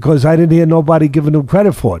because I didn't hear nobody giving him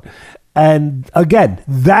credit for it. And again,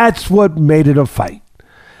 that's what made it a fight.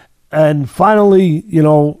 And finally,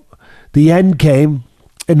 the end came.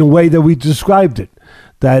 in the way that we described it,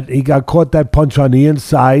 that he got caught that punch on the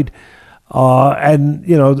inside, and,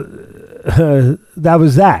 that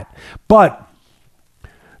was that. But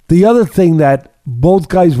the other thing that both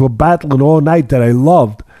guys were battling all night that I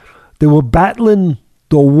loved, they were battling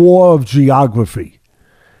the war of geography.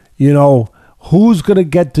 Who's going to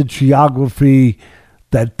get the geography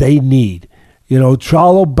that they need?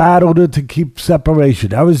 Charlo battled it to keep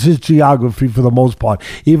separation. That was his geography for the most part,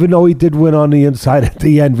 even though he did win on the inside at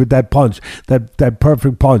the end with that punch, that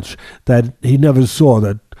perfect punch that he never saw,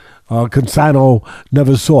 that Castano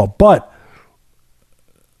never saw. But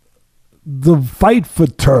the fight for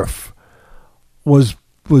turf was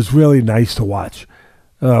really nice to watch,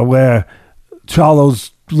 where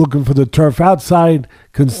Charlo's looking for the turf outside,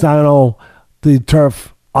 Castano the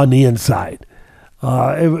turf on the inside.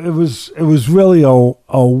 It was really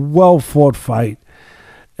a well fought fight.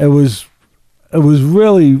 It was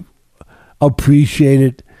really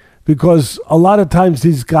appreciated, because a lot of times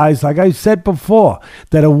these guys, like I said before,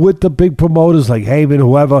 that are with the big promoters like Heyman,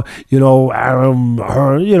 whoever, Aram,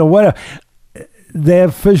 her, whatever,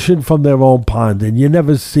 they're fishing from their own pond, and you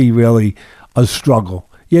never see really a struggle.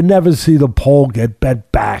 You never see the pole get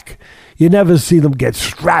bent back. You never see them get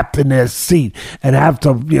strapped in their seat and have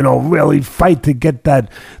to, really fight to get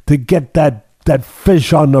that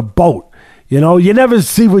fish on the boat. You never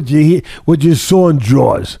see what you saw in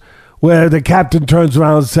Jaws, where the captain turns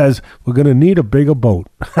around and says, "We're going to need a bigger boat."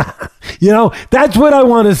 That's what I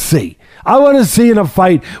want to see. I want to see in a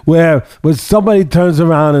fight where somebody turns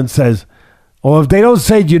around and says, or if they don't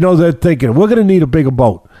say it, they're thinking, "We're going to need a bigger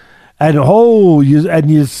boat." And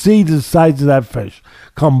you see the size of that fish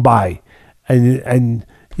come by, and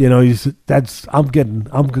that's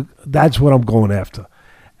what I'm going after,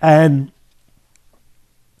 and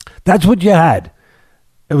that's what you had.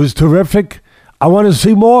 It was terrific. I want to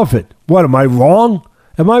see more of it. What, am I wrong?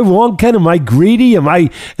 Am I wrong, Ken? Am I greedy? Am I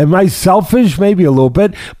selfish? Maybe a little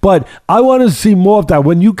bit. But I want to see more of that.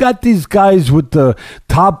 When you got these guys with the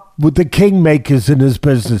kingmakers in this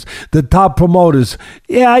business, the top promoters,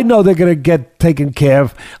 yeah, I know they're going to get taken care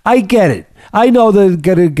of. I get it. I know they're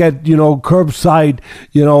going to get, curbside,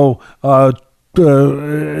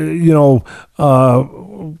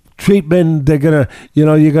 treatment. They're gonna,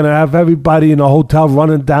 you're gonna have everybody in the hotel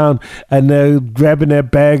running down and they're grabbing their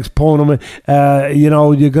bags, pulling them.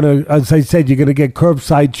 You're gonna, as I said, you're gonna get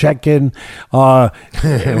curbside check-in,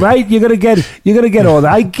 right? You're gonna get all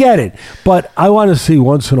that. I get it, but I want to see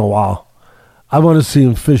once in a while. I want to see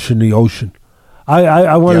them fish in the ocean.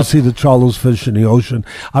 I want to see the Charlos fish in the ocean.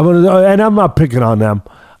 And I'm not picking on them.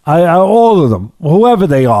 All of them, whoever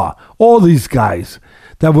they are, all these guys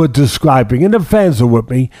that we're describing, and the fans are with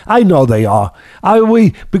me. I know they are.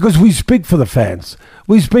 Because we speak for the fans.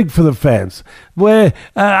 We speak for the fans. Where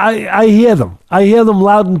I hear them. I hear them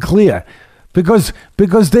loud and clear, because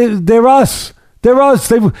they're us. They're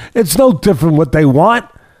us. It's no different what they want.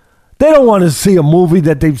 They don't want to see a movie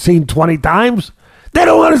that they've seen 20 times. They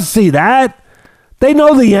don't want to see that. They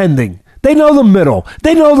know the ending. They know the middle.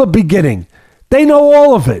 They know the beginning. They know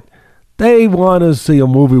all of it. They want to see a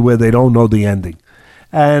movie where they don't know the ending.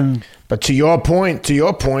 But to your point, the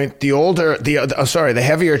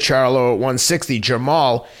heavier Charlo at 160,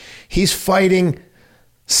 Jamal, he's fighting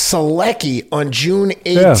Selecki on June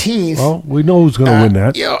 18th. Yeah. Well, we know who's going to win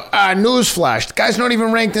that. Newsflash: the guy's not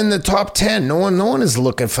even ranked in the top 10. No one is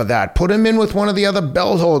looking for that. Put him in with one of the other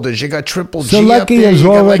belt holders. You got Triple G up there.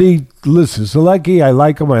 Selecki, I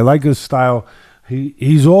like him. I like his style.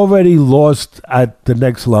 He's already lost at the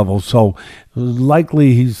next level, so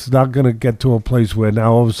likely he's not going to get to a place where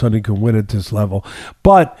now all of a sudden he can win at this level.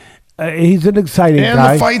 But he's an exciting guy.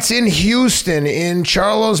 And the fight's in Houston, in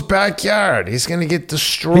Charlo's backyard. He's going to get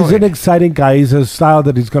destroyed. He's an exciting guy. He's a style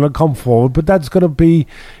that he's going to come forward, but that's going to be,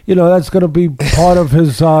 part of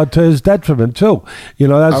his to his detriment too.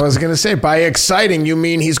 I was going to say, by exciting, you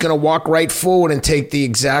mean he's going to walk right forward and take the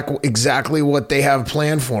exactly what they have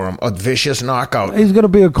planned for him, a vicious knockout. He's going to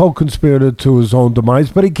be a co-conspirator to his own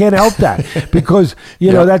demise, but he can't help that because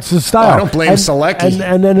that's the style. I don't blame Selecki.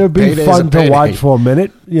 And then it'll be fun to watch for a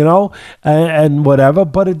minute, and whatever.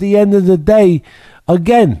 But at the end of the day,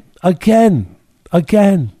 again, to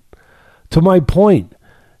my point,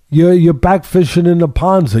 you're back fishing in the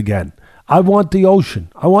ponds again. I want the ocean.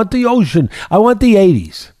 I want the 80s. I want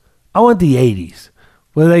the 80s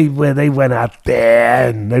where they went out there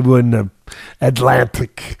and they were in the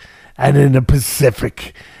Atlantic and in the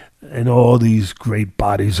Pacific and all these great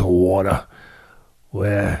bodies of water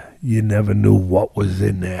where you never knew what was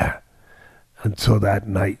in there until that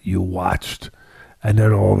night you watched, and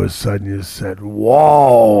then all of a sudden you said,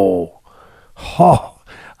 "Whoa, oh,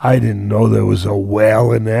 I didn't know there was a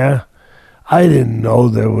whale in there. I didn't know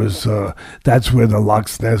there was, that's where the Loch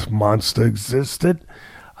Ness Monster existed.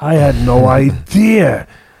 I had no idea.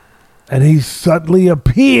 And he suddenly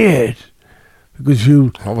appeared because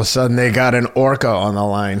all of a sudden they got an orca on the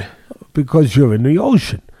line. Because you're in the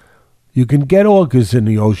ocean. You can get orcas in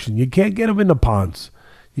the ocean. You can't get them in the ponds.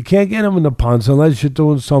 You can't get them in the ponds unless you're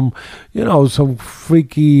doing some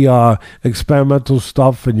freaky experimental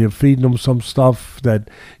stuff and you're feeding them some stuff that,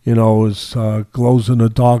 is glows in the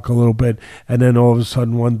dark a little bit. And then all of a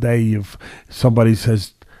sudden one day somebody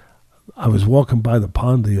says, I was walking by the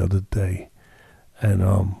pond the other day and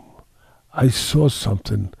I saw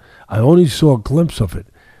something. I only saw a glimpse of it.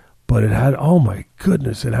 But it had, oh my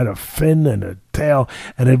goodness, it had a fin and a tail,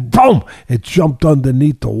 and then boom, it jumped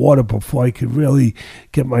underneath the water before I could really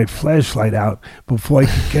get my flashlight out, before I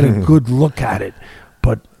could get a good look at it.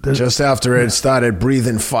 But just after it started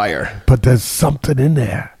breathing fire. But there's something in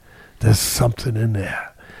there. There's something in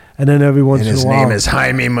there. And then every once in a while. And his name is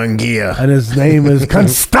Jaime Munguia. And his name is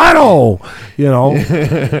Castano,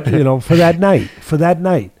 for that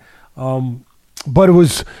night. But it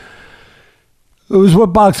was what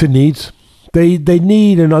boxing needs. They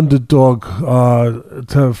need an underdog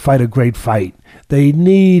to fight a great fight. They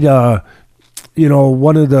need one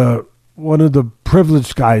of the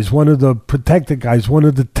privileged guys, one of the protected guys, one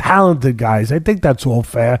of the talented guys. I think that's all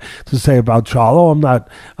fair to say about Charlo. I'm not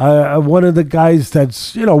one of the guys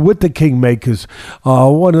that's with the Kingmakers.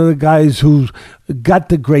 One of the guys who's got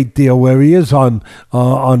the great deal where he is on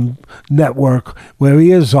network, where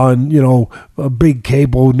he is on a big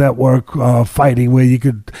cable network fighting, where you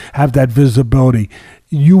could have that visibility.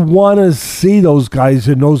 You want to see those guys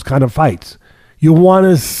in those kind of fights. You want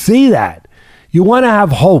to see that. You want to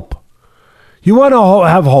have hope. You want to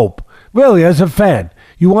have hope, really, as a fan.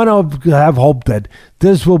 You want to have hope that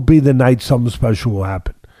this will be the night something special will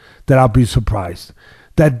happen, that I'll be surprised,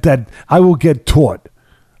 that I will get taught.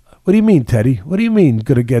 What do you mean, Teddy? What do you mean,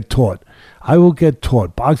 going to get taught? I will get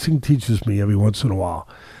taught. Boxing teaches me every once in a while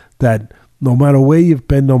that no matter where you've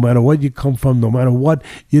been, no matter what you come from, no matter what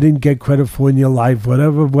you didn't get credit for in your life,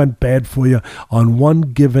 whatever went bad for you, on one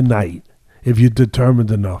given night, if you're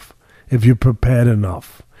determined enough, if you're prepared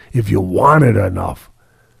enough, if you want it enough,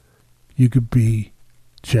 you could be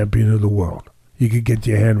champion of the world. You could get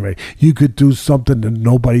your hand raised. You could do something that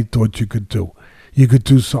nobody thought you could do. You could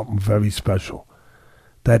do something very special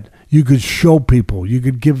that you could show people. You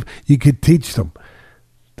could teach them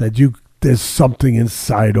that there's something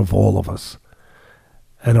inside of all of us.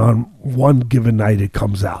 And on one given night, it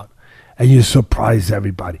comes out. And you surprise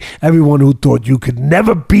everybody. Everyone who thought you could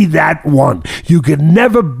never be that one. You could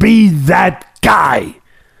never be that guy.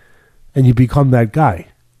 And you become that guy.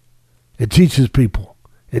 It teaches people.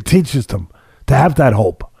 It teaches them to have that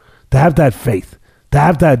hope, to have that faith, to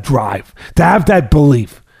have that drive, to have that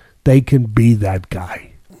belief. They can be that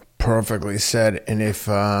guy. Perfectly said. And if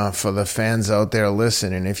for the fans out there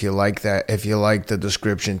listening, if you like the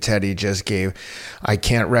description Teddy just gave, I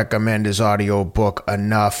can't recommend his audio book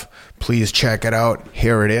enough. Please check it out.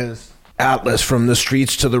 Here it is. Atlas, From the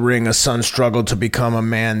Streets to the Ring, A Son Struggled to Become a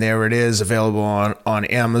Man. There it is, available on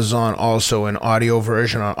Amazon, also an audio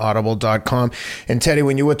version on audible.com. And Teddy,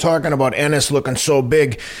 when you were talking about Ennis looking so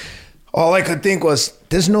big, all I could think was,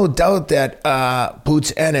 there's no doubt that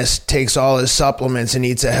Boots Ennis takes all his supplements and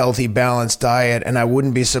eats a healthy, balanced diet, and I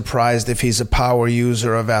wouldn't be surprised if he's a power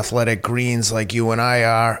user of athletic greens like you and I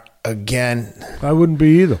are. Again, I wouldn't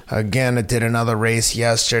be either. Again, I did another race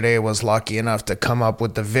yesterday. Was lucky enough to come up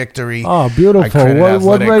with the victory. Oh, beautiful!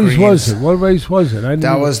 What race was it? What race was it?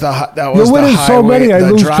 That was the You're winning highway, so many. I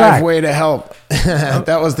the lose driveway track. to hell.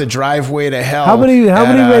 That was the driveway to hell. How many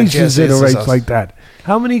races in a race like that?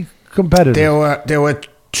 How many competitors? There were.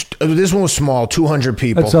 This one was small, 200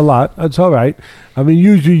 people. That's a lot. That's all right. I mean,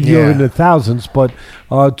 usually you're in the thousands, but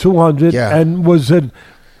 200. Yeah. And was it?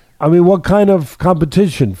 I mean, what kind of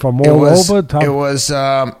competition from all over? It was,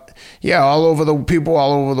 all over the people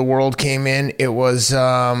all over the world came in. It was,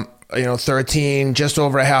 13, just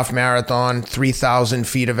over a half marathon, 3,000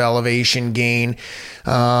 feet of elevation gain,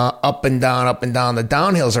 up and down, up and down. The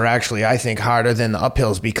downhills are actually, I think, harder than the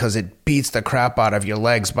uphills because it beats the crap out of your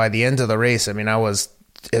legs. By the end of the race, I mean, I was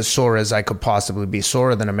as sore as I could possibly be,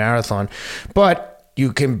 sorer than a marathon. But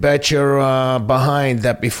you can bet your behind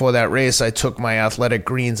that before that race, I took my Athletic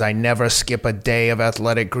Greens. I never skip a day of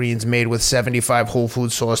Athletic Greens, made with 75 whole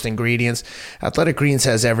food sourced ingredients. Athletic Greens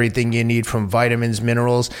has everything you need, from vitamins,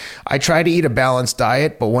 minerals. I try to eat a balanced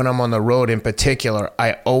diet, but when I'm on the road in particular,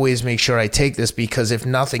 I always make sure I take this, because if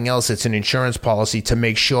nothing else, it's an insurance policy to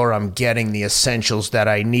make sure I'm getting the essentials that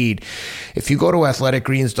I need. If you go to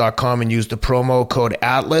athleticgreens.com and use the promo code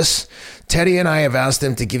ATLAS, Teddy and I have asked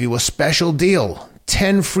them to give you a special deal.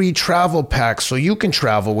 10 free travel packs so you can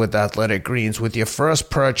travel with Athletic Greens. With your first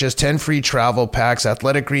purchase, 10 free travel packs,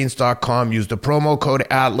 athleticgreens.com. Use the promo code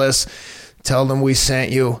ATLAS. Tell them we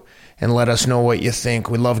sent you and let us know what you think.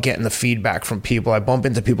 We love getting the feedback from people. I bump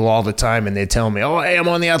into people all the time and they tell me, oh, hey, I'm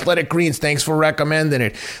on the Athletic Greens. Thanks for recommending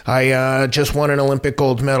it. I just won an Olympic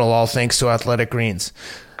gold medal, all thanks to Athletic Greens.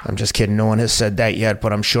 I'm just kidding. No one has said that yet,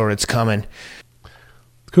 but I'm sure it's coming.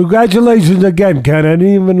 Congratulations again, Ken. I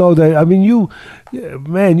didn't even know that. I mean,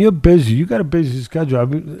 you're busy. You got a busy schedule. I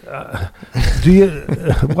mean, do you?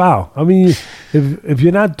 Wow. I mean, if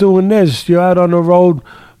you're not doing this, you're out on the road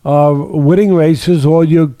winning races, or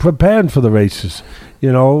you're preparing for the races.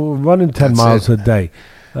 You know, running 10 miles a day.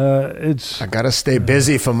 I gotta stay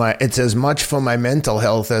busy it's as much for my mental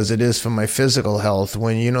health as it is for my physical health.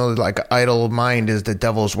 When like idle mind is the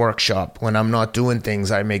devil's workshop. When I'm not doing things,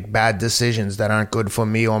 I make bad decisions that aren't good for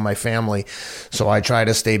me or my family. So I try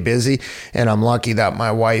to stay busy, and I'm lucky that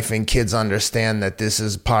my wife and kids understand that this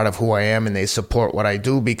is part of who I am, and they support what I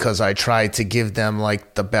do, because I try to give them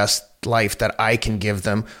like the best life that I can give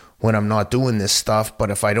them when I'm not doing this stuff. But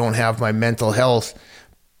if I don't have my mental health,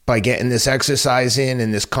 by getting this exercise in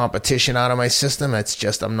and this competition out of my system, it's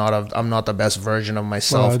just I'm not the best version of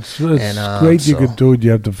myself. Well, it's great you can do it. You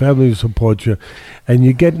have the family to support you, and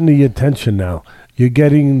you're getting the attention now. You're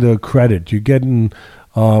getting the credit. You're getting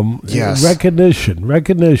yes. recognition.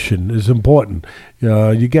 Recognition is important.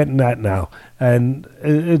 You're getting that now, and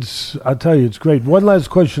I'll tell you, it's great. One last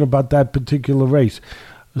question about that particular race.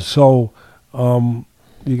 So you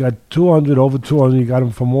got 200, over 200. You got them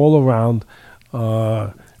from all around.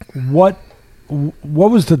 What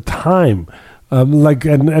was the time?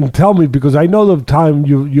 And tell me, because I know the time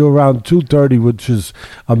you're around 2:30, which is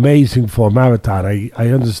amazing for a marathon. I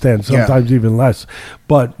understand, sometimes even less.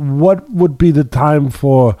 But what would be the time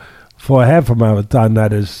for a half a marathon?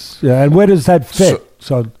 That is, and where does that fit?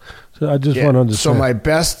 So I just want to understand. So my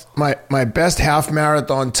best half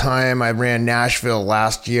marathon time, I ran Nashville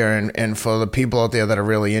last year, and for the people out there that are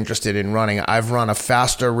really interested in running, I've run a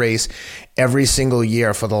faster race every single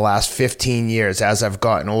year for the last 15 years as I've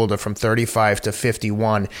gotten older, from 35 to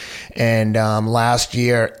 51. And last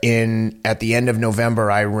year, at the end of November,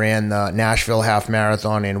 I ran the Nashville Half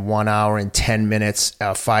Marathon in 1 hour and 10 minutes,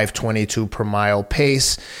 5:22 per mile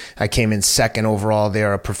pace. I came in second overall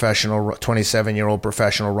there. A 27-year-old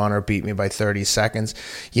professional runner beat me by 30 seconds.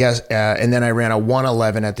 Yes, and then I ran a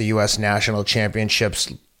 1:11 at the U.S. National Championships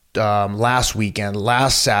last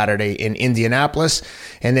Saturday in Indianapolis.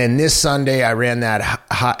 And then this Sunday, I ran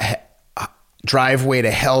that driveway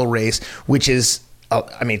to hell race, which is,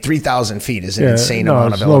 3,000 feet is an insane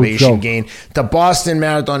amount of elevation gain. The Boston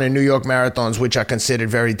Marathon and New York Marathons, which are considered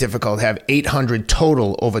very difficult, have 800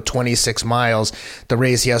 total over 26 miles. The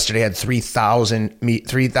race yesterday had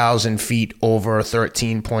 3,000 feet over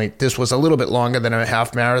 13 point. This was a little bit longer than a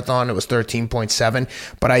half marathon. It was 13.7,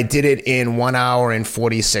 but I did it in 1 hour and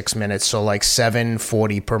 46 minutes. So like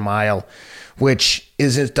 7:40 per mile, which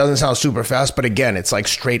doesn't sound super fast, but again, it's like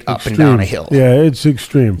straight up and down a hill. Yeah, it's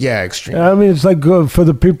extreme. Yeah, extreme. I mean, it's like for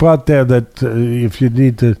the people out there that if you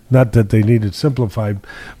need to, not that they need it simplified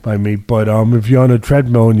by me, but if you're on a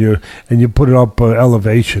treadmill and you put it up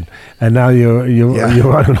elevation, and now you're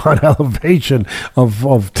running on elevation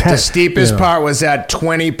of 10. The steepest part was at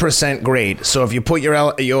 20% grade. So if you put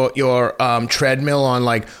your treadmill on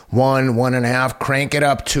like 1.5, crank it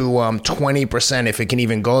up to 20% if it can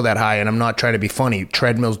even go that high. And I'm not trying to be funny.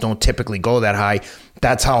 Treadmills don't typically go that high.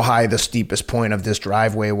 That's how high the steepest point of this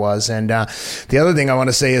driveway was. And the other thing I want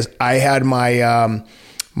to say is I had my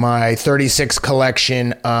 36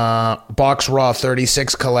 collection, Box Raw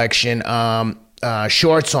 36 collection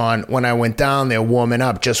shorts on when I went down there warming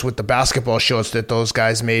up, just with the basketball shorts that those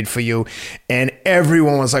guys made for you. And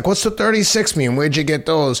everyone was like, what's the 36 mean? Where'd you get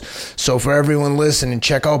those? So for everyone listening,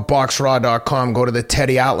 check out boxraw.com. Go to the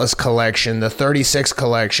Teddy Atlas collection, the 36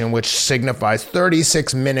 collection, which signifies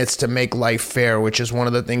 36 minutes to make life fair, which is one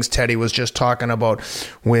of the things Teddy was just talking about.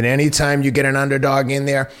 When anytime you get an underdog in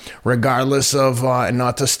there, regardless of,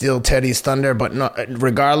 not to steal Teddy's thunder, but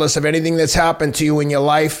regardless of anything that's happened to you in your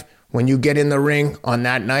life, When you get in the ring on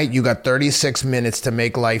that night, you got 36 minutes to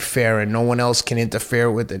make life fair, and no one else can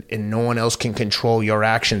interfere with it, and no one else can control your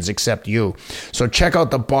actions except you. So check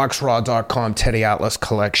out the BoxRaw.com Teddy Atlas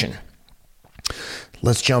collection.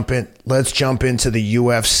 Let's jump into the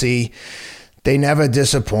UFC. They never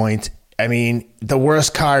disappoint. I mean, the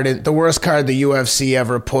worst card the UFC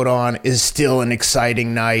ever put on is still an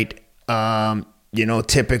exciting night.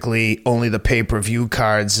 Typically only the pay-per-view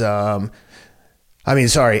cards.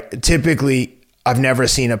 Typically I've never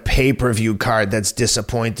seen a pay-per-view card that's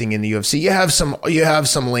disappointing in the UFC. You have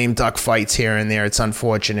some lame duck fights here and there. It's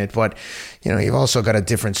unfortunate, but you've also got a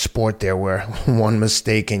different sport there where one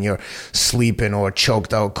mistake and you're sleeping or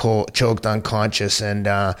choked unconscious, and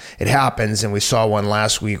it happens. And we saw one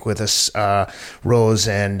last week with Rose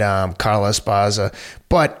and Carlos Baza,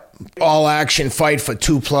 but all action fight for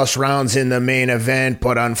 2+ rounds in the main event,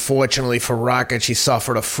 but unfortunately for Rakic, he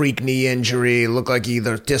suffered a freak knee injury. It looked like he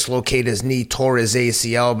either dislocated his knee, tore his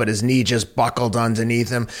ACL, but his knee just buckled underneath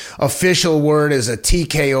him. Official word is a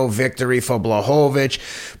TKO victory for Blachowicz,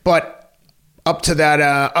 but up to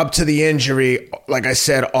the injury, like I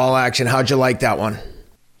said, all action. How'd you like that one?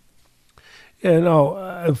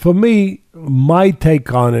 For me, my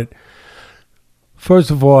take on it,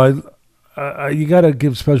 first of all, you got to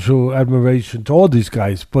give special admiration to all these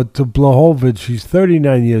guys, but to Blachowicz, he's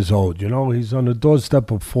 39 years old. He's on the doorstep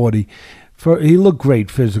of 40. He looked great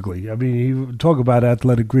physically. I mean, you talk about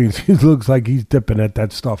athletic greens. He looks like he's dipping at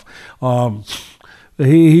that stuff.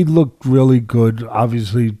 He looked really good.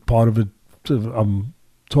 Obviously, part of it I'm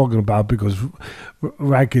talking about because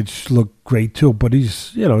Rakic looked great too, but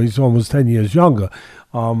he's almost 10 years younger.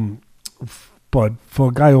 But for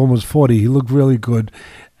a guy almost 40, he looked really good.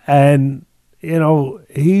 And,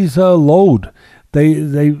 he's a load.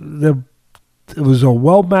 It was a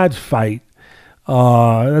well-matched fight.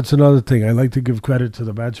 That's another thing. I like to give credit to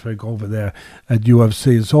the matchmaker over there at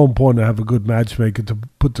UFC. It's so important to have a good matchmaker to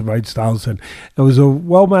put the right styles in. It was a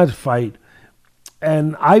well-matched fight.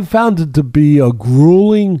 And I found it to be a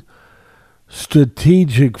grueling,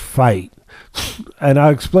 strategic fight. And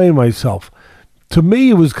I'll explain myself. To me,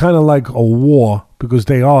 it was kind of like a war, because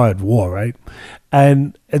they are at war, right?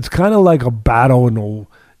 And it's kind of like a battle in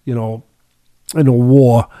a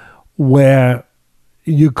war where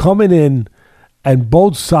you're coming in and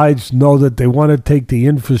both sides know that they want to take the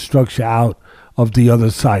infrastructure out of the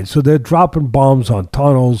other side. So they're dropping bombs on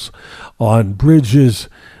tunnels, on bridges,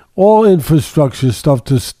 all infrastructure stuff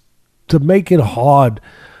to make it hard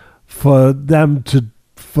for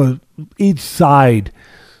each side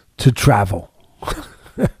to travel.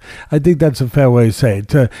 I think that's a fair way to say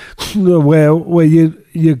it. Where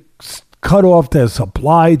you cut off their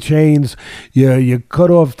supply chains, you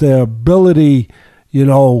cut off their ability,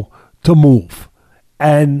 to move.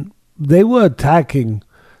 And they were attacking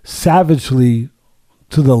savagely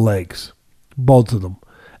to the legs, both of them.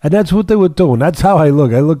 And that's what they were doing. That's how I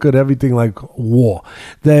look. I look at everything like war.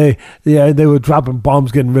 They were dropping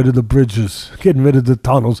bombs, getting rid of the bridges, getting rid of the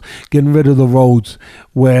tunnels, getting rid of the roads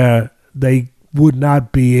where they would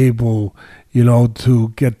not be able,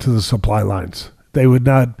 to get to the supply lines. They would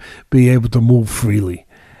not be able to move freely.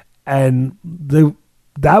 And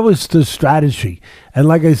that was the strategy. And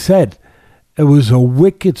like I said, it was a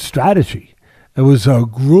wicked strategy. It was a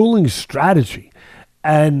grueling strategy.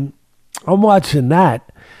 And I'm watching that.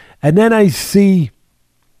 And then I see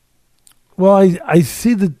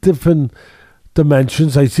the different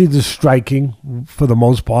dimensions. I see the striking for the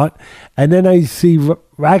most part. And then I see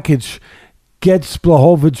Rakic gets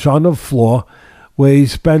Blachowicz on the floor where he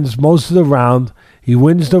spends most of the round. He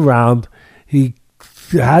wins the round. He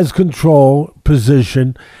has control,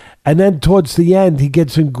 position. And then towards the end, he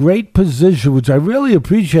gets in great position, which I really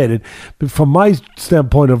appreciated from my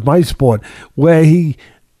standpoint of my sport, where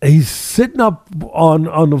he's sitting up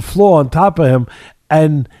on the floor on top of him,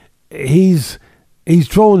 and he's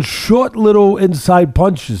throwing short little inside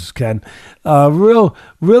punches, Ken.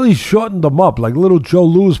 Really shortened them up, like little Joe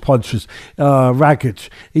Louis punches, Rakic.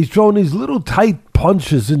 He's throwing these little tight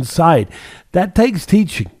punches inside. That takes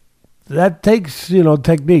teaching. That takes,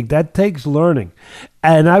 technique. That takes learning.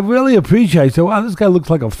 And I really appreciate it. I said, wow, this guy looks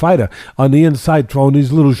like a fighter on the inside, throwing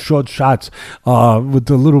these little short shots with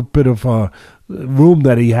the little bit of room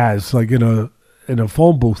that he has, like in a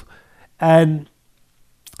phone booth. And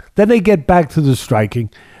then they get back to the striking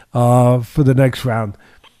for the next round.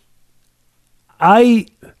 I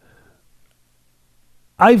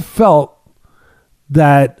felt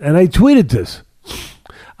that, and I tweeted this,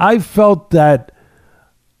 I felt that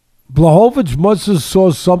Blachowicz must have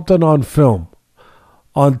saw something on film,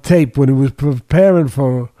 on tape, when he was preparing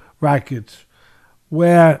for Rakic,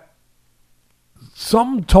 where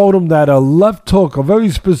something told him that a left hook, a very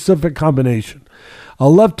specific combination, a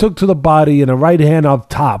left hook to the body and a right hand up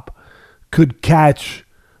top could catch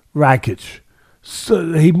Rakic.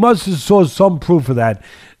 So he must have saw some proof of that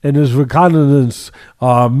in his reconnaissance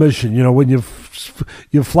mission. You know, when you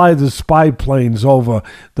fly the spy planes over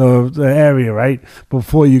the area, right,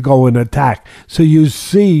 before you go and attack. So you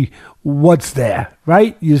see what's there,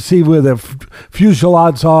 right? You see where the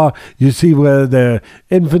fusillades are. You see where the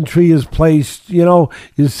infantry is placed. You know,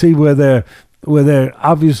 you see where they're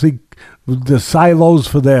obviously the silos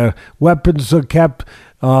for their weapons are kept.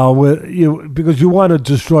 Because you want to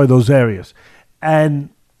destroy those areas. And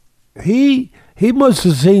he must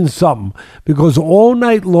have seen something, because all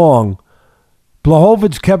night long,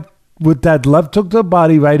 Blachowicz kept with that left hook to the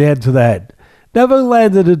body, right hand to the head. Never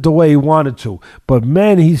landed it the way he wanted to, but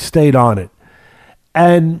man, he stayed on it.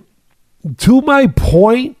 And to my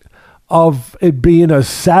point of it being a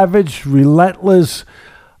savage, relentless,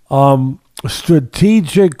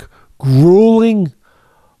 strategic, grueling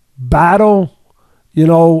battle, you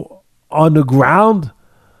know, on the ground,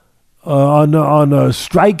 on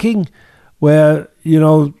striking, where, you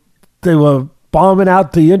know, they were bombing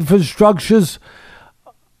out the infrastructures.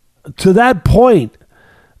 To that point,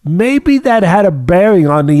 maybe that had a bearing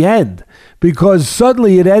on the end, because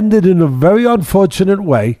suddenly it ended in a very unfortunate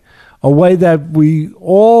way, a way that we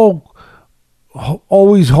all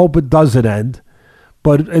always hope it doesn't end,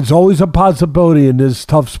 but it's always a possibility in this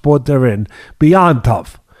tough sport they're in. Beyond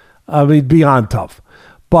tough.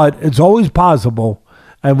 But it's always possible,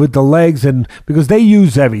 and with the legs, and because they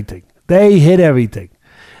use everything. They hit everything.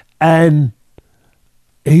 And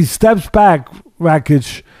he steps back,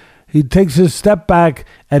 Rakic. He takes his step back,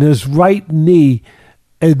 and his right knee,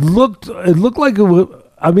 it looked like it was,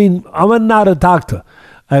 I mean, I'm not a doctor,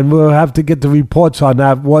 and we'll have to get the reports on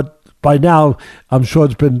that. What, by now, I'm sure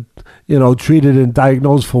it's been, you know, treated and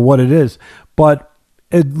diagnosed for what it is. But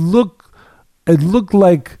it looked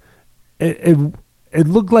like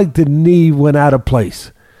the knee went out of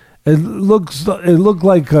place. It looked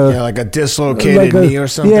like like a dislocated knee or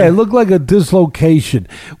something. Yeah, it looked like a dislocation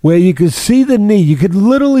where you could see the knee. You could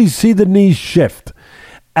literally see the knee shift,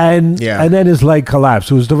 and then his leg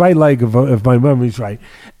collapsed. It was the right leg, if my memory's right.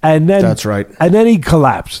 And then that's right. And then he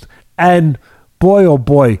collapsed. And boy, oh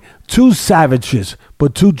boy, two savages,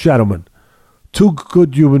 but two gentlemen, two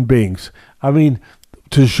good human beings. I mean,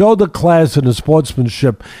 to show the class and the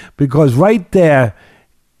sportsmanship, because right there,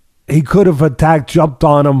 he could have attacked, jumped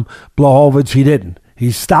on him, Blachowicz. He didn't. He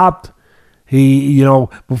stopped. He, you know,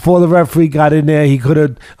 before the referee got in there, he could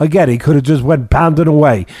have just went pounding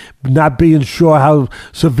away, not being sure how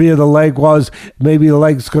severe the leg was. Maybe the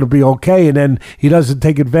leg's going to be okay, and then he doesn't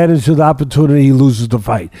take advantage of the opportunity. He loses the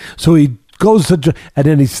fight. So he goes to, and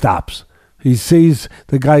then he stops. He sees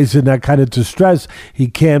the guy's in that kind of distress. He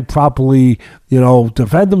can't properly, you know,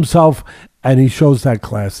 defend himself, and he shows that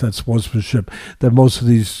class, that sportsmanship that most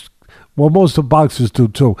of boxers do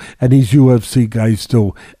too, and these UFC guys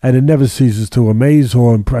do, and it never ceases to amaze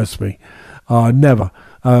or impress me. Never.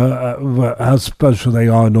 How special they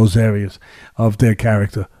are in those areas of their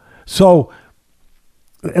character. So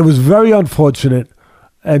it was very unfortunate,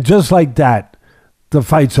 and just like that, the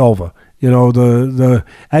fight's over. You know,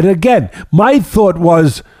 and again, my thought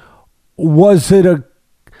was it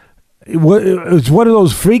it's one of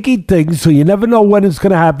those freaky things, so you never know when it's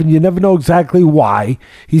going to happen. You never know exactly why.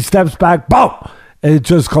 He steps back, boom, and it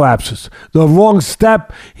just collapses. The wrong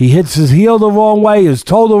step, he hits his heel the wrong way, his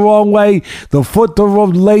toe the wrong way, the foot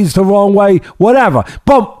lays the wrong way, whatever.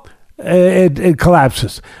 Boom, it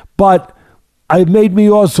collapses. But it made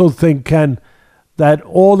me also think, Ken, that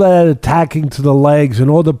all that attacking to the legs and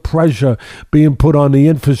all the pressure being put on the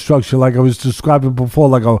infrastructure, like I was describing before,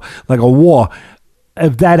 like a war,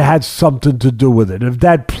 if that had something to do with it, if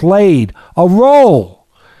that played a role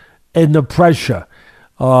in the pressure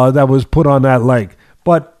that was put on that leg.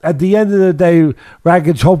 But at the end of the day,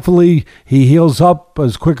 Rakic, hopefully he heals up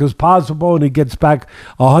as quick as possible and he gets back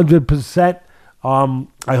 100%.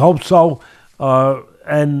 I hope so.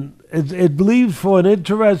 And it leaves for an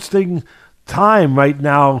interesting time right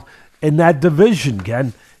now in that division,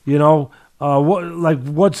 Ken. You know,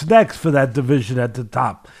 what's next for that division at the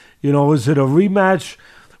top? You know, is it a rematch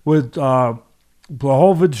with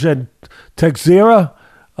Blachowicz and Teixeira,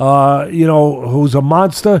 who's a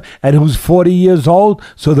monster and who's 40 years old?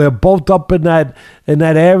 So they're both up in that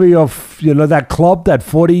area of, you know, that club, that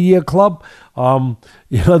 40-year club.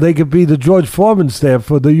 They could be the George Foremans there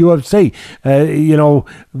for the UFC.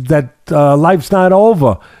 That life's not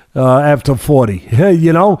over. after 40,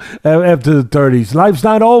 after the 30s. Life's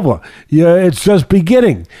not over. Yeah, it's just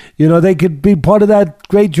beginning. They could be part of that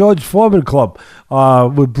great George Foreman club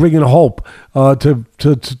with bringing hope to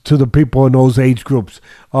the people in those age groups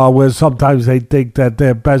where sometimes they think that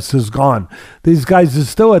their best is gone. These guys are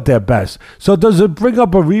still at their best. So does it bring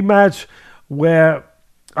up a rematch where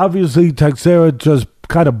obviously Teixeira just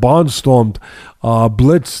kind of barnstormed,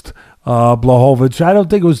 blitzed Blachowicz? I don't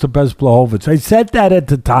think it was the best Blachowicz. I said that at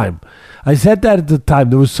the time.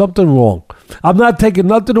 There was something wrong. I'm not taking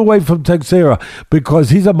nothing away from Teixeira because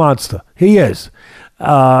he's a monster. He is.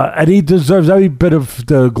 And he deserves every bit of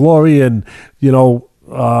the glory and,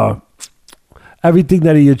 everything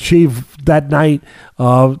that he achieved that night,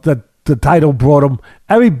 that the title brought him,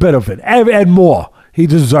 every bit of it, and more. He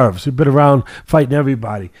deserves. He's been around fighting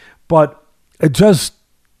everybody. But it just,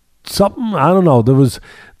 something, I don't know, there was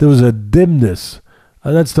a dimness.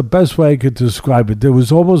 That's the best way I could describe it. There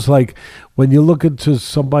was almost like when you look into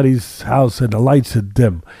somebody's house and the lights are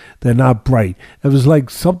dim, they're not bright. It was like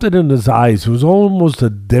something in his eyes. It was almost a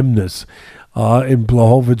dimness in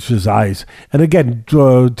Blachowicz's eyes. And again,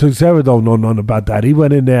 Teixeira don't know nothing about that. He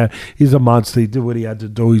went in there. He's a monster. He did what he had to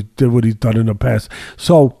do. He did what he's done in the past.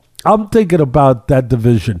 So I'm thinking about that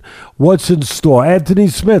division. What's in store? Anthony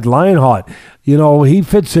Smith, Lionheart. He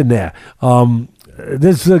fits in there.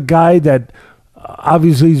 This is a guy that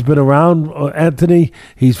obviously he's been around, Anthony.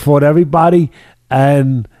 He's fought everybody,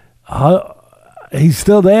 and he's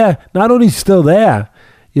still there. Not only still there,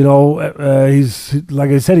 he's,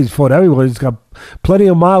 like I said, he's fought everyone. He's got plenty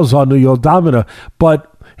of miles on the odometer,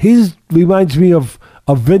 but he reminds me of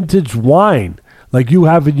a vintage wine like you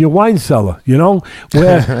have in your wine cellar,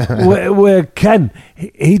 where Ken,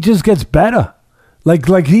 he just gets better.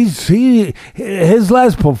 Like his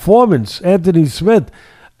last performance, Anthony Smith,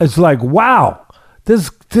 it's like, wow, this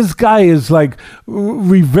guy is like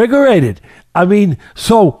revigorated. I mean,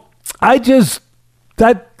 so I think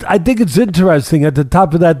it's interesting at the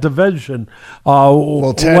top of that division.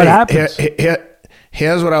 Well, Teddy, what happens?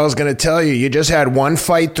 Here's what I was going to tell you. You just had one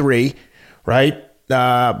fight 3, right?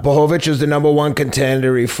 Blachowicz is the number 1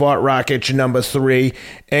 contender. He fought Rakic, number 3.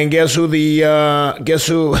 And guess who?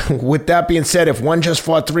 With that being said, if one just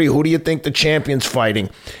fought 3, who do you think the champion's fighting?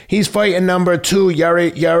 He's fighting number 2,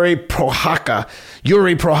 Yuri Prochazka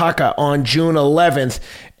on June 11th.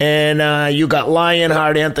 And you got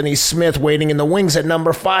Lionheart, Anthony Smith waiting in the wings at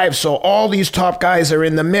number 5. So all these top guys are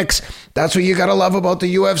in the mix. That's what you got to love about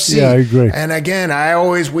the UFC. Yeah, I agree. And again,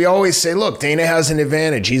 we always say, look, Dana has an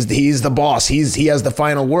advantage. He's the boss. He has the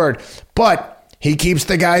final word. But he keeps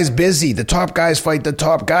the guys busy. The top guys fight the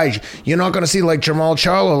top guys. You're not going to see like Jamal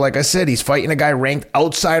Charlo. Like I said, he's fighting a guy ranked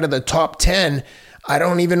outside of the top 10. I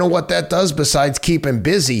don't even know what that does besides keep him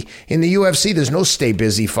busy. In the UFC, there's no stay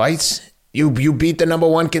busy fights. You beat the number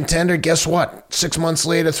 1 contender, guess what? 6 months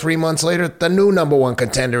later, 3 months later, the new number 1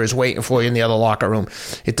 contender is waiting for you in the other locker room.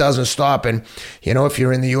 It doesn't stop. And, if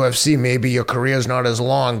you're in the UFC, maybe your career's not as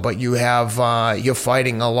long, but you're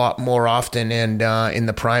fighting a lot more often and in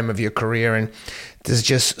the prime of your career. And there's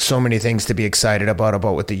just so many things to be excited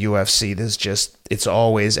about with the UFC. It's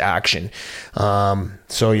always action.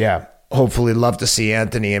 So, yeah. Hopefully love to see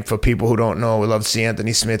Anthony. And for people who don't know, we love to see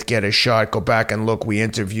Anthony Smith get a shot. Go back and look. We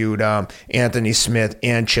interviewed Anthony Smith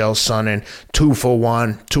and Chael Sonnen, 2 for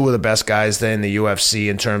 1, 2 of the best guys there in the UFC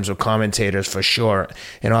in terms of commentators for sure.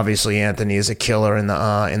 And obviously Anthony is a killer in the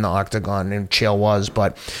octagon, and Chael was.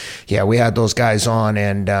 But yeah, we had those guys on,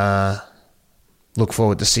 and look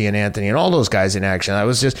forward to seeing Anthony and all those guys in action. I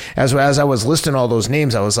was just, as I was listing all those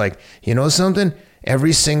names, I was like, you know something?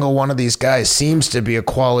 Every single one of these guys seems to be a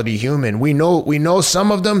quality human. We know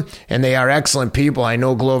some of them, and they are excellent people. I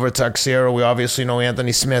know Glover Teixeira. We obviously know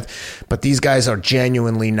Anthony Smith. But these guys are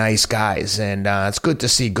genuinely nice guys, and it's good to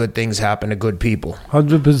see good things happen to good people.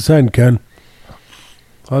 100%, Ken.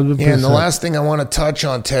 100%. Yeah, and the last thing I want to touch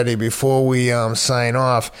on, Teddy, before we sign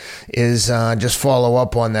off is just follow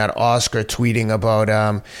up on that Oscar tweeting about,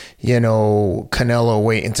 Canelo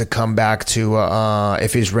waiting to come back to,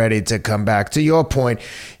 if he's ready to come back. To your point,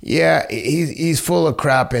 yeah, he's full of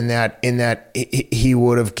crap in that he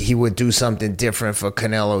would do something different for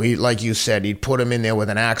Canelo. He, like you said, he'd put him in there with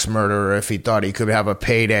an axe murderer if he thought he could have a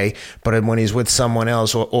payday. But when he's with someone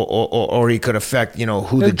else, or he could affect,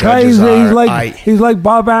 who the judges are. He's like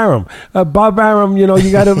Bob Arum. Bob Arum, you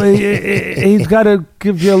got to, he's got to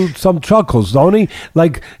give you some chuckles, don't he?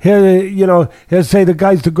 Like, he'll say the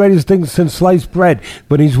guy's the greatest thing since sliced bread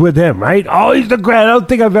when he's with him, right? Oh, he's the great. I don't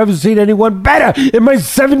think I've ever seen anyone better in my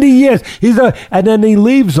 70 years. And then he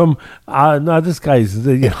leaves him. No, this guy's,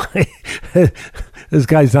 This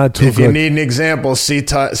guy's not too If good. you need an example, see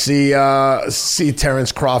Terrence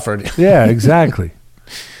Crawford. Yeah, exactly.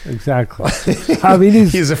 I mean,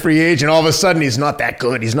 he's a free agent. All of a sudden, he's not that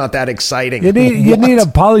good. He's not that exciting. You need a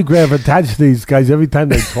polygraph attached to these guys every time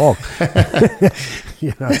they talk.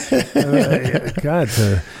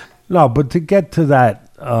 No, but to get to that,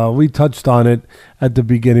 we touched on it at the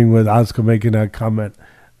beginning with Oscar making that comment.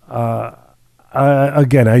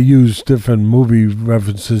 Again, I use different movie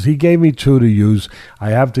references. He gave me 2 to use. I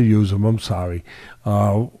have to use them. I'm sorry.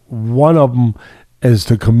 One of them is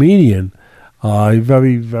the comedian. He's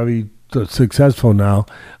very, very successful now.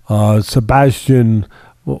 Sebastian,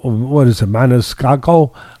 what is it,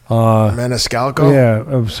 Maniscalco? Maniscalco?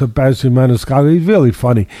 Yeah, Sebastian Maniscalco. He's really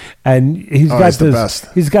funny. And he's got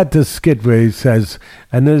this skit where he says,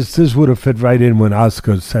 and this would have fit right in when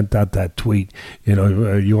Oscar sent out that tweet,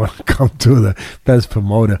 you want to come to the best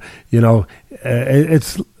promoter. He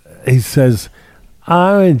says,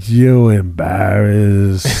 aren't you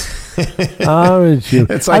embarrassed? Aren't you?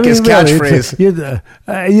 It's like his catchphrase.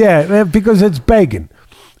 Yeah, because it's begging.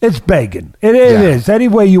 It's begging. It is. Any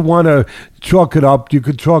way you want to chalk it up, you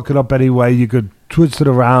could chalk it up any way. You could twist it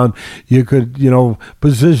around. You could,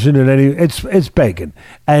 position it any. It's begging,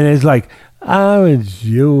 and it's like, aren't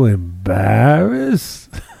you embarrassed?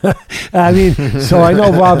 I mean, so I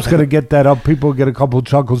know Rob's going to get that up. People get a couple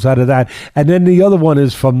chuckles out of that, and then the other one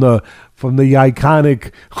is from the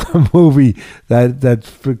iconic movie that's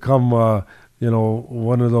become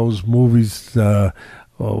one of those movies.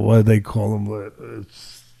 What do they call them?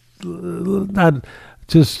 It's not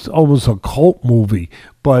just almost a cult movie,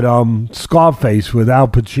 but Scarface with Al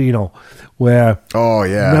Pacino, where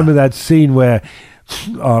remember that scene where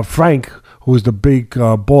Frank, who was the big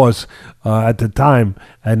boss at the time,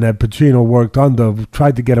 and that Pacino worked under,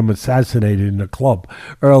 tried to get him assassinated in the club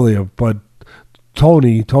earlier, but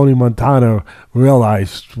Tony Montana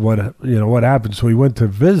realized what happened, so he went to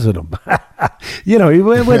visit him. He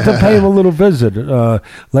went to pay him a little visit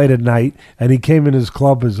late at night, and he came in his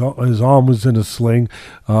club. His arm was in a sling,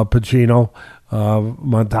 Pacino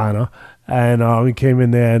Montana, and he came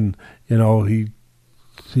in there, and he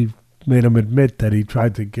made him admit that he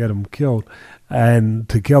tried to get him killed and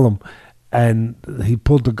to kill him, and he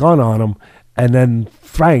pulled the gun on him, and then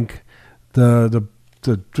Frank, the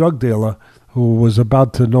drug dealer, who was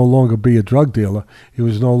about to no longer be a drug dealer. He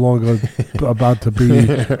was no longer about to be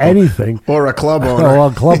anything. Or a club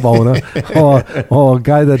owner. or a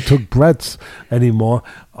guy that took breaths anymore.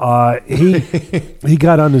 He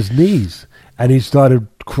got on his knees, and he started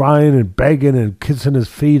crying and begging and kissing his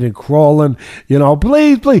feet and crawling,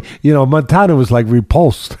 please. Montana was like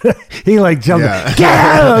repulsed. He jumped, get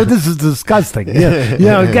out! This is disgusting. Get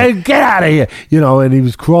out of here. And he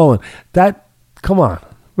was crawling. Come on,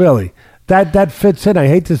 really. That fits in. I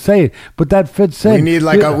hate to say it, but that fits in. We need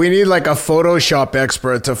like a Photoshop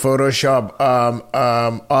expert to Photoshop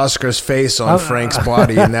Oscar's face on Frank's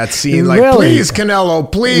body in that scene. Like, really? Please, Canelo,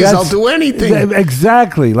 please, I'll do anything.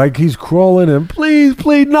 Exactly. Like he's crawling and please,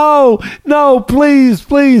 no, please,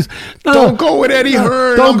 no. Don't go with Eddie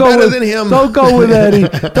Hearn. I'm better than him. Don't go with Eddie.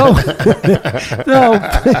 Don't. No.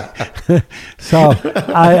 So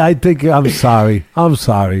I think I'm sorry,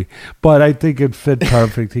 but I think it fit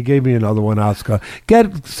perfect. He gave me another one, Oscar.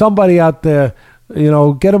 Get somebody out there,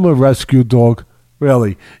 get him a rescue dog.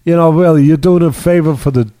 Really, you're doing a favor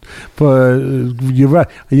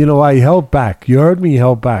I held back. You heard me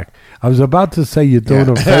held back. I was about to say you're doing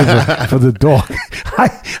a favor for the dog.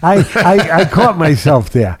 I caught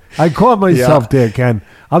myself there. There, Ken.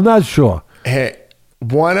 I'm not sure. Hey.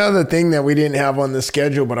 One other thing that we didn't have on the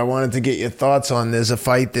schedule, but I wanted to get your thoughts on. There's a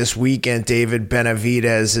fight this weekend. David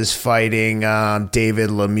Benavidez is fighting David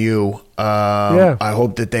Lemieux. I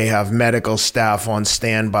hope that they have medical staff on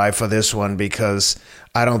standby for this one because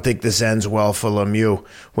I don't think this ends well for Lemieux.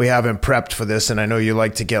 We haven't prepped for this, and I know you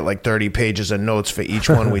like to get like 30 pages of notes for each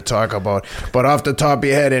one we talk about. But off the top of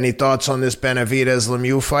your head, any thoughts on this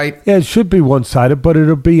Benavidez-Lemieux fight? Yeah, it should be one-sided, but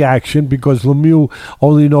it'll be action because Lemieux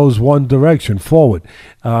only knows one direction, forward.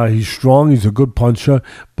 He's strong, he's a good puncher,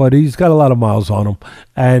 but he's got a lot of miles on him.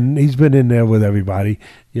 And he's been in there with everybody,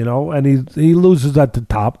 and he loses at the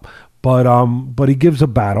top, but he gives a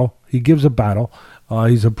battle. He's a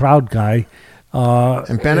proud guy.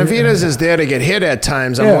 And Benavidez is there to get hit at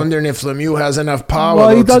times. I'm wondering if Lemieux has enough power.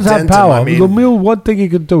 Well, he does have power. Lemieux, one thing he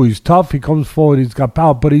can do, he's tough. He comes forward. He's got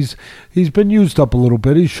power, but he's been used up a little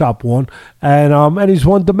bit. He's shot one, and he's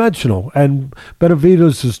one-dimensional. And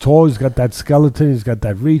Benavidez is tall. He's got that skeleton. He's got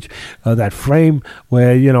that reach, that frame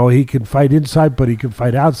where he can fight inside, but he can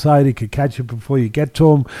fight outside. He can catch it before you get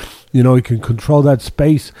to him. You know, he can control that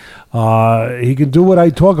space. He can do what I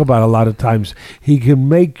talk about a lot of times. He can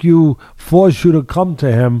force you to come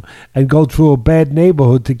to him and go through a bad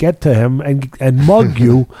neighborhood to get to him and mug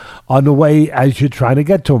you on the way as you're trying to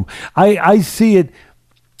get to him. I see it.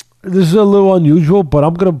 This is a little unusual, but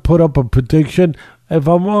I'm going to put up a prediction. If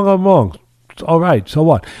I'm wrong, I'm wrong. All right, so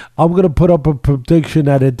what? I'm going to put up a prediction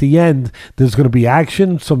that at the end there's going to be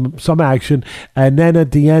action, some action, and then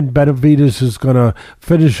at the end Benavidez is going to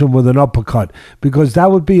finish him with an uppercut, because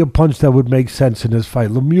that would be a punch that would make sense in this fight.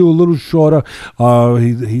 Lemieux a little shorter.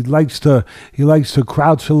 He likes to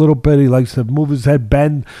crouch a little bit. He likes to move his head,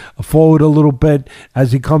 bend forward a little bit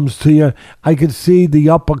as he comes to you. I could see the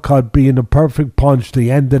uppercut being the perfect punch to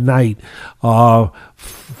end the night for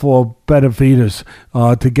Benavidez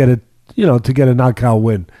to get it. To get a knockout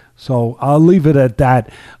win. So I'll leave it at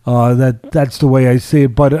that. That's the way I see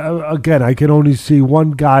it. But again, I can only see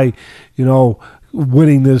one guy,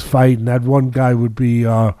 winning this fight, and that one guy would be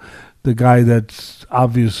the guy that's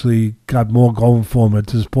obviously got more going for him at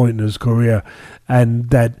this point in his career,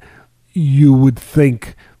 and that you would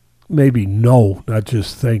think, maybe no, not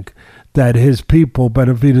just think, that his people,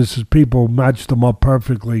 Benavidez' people, matched him up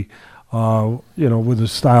perfectly, with a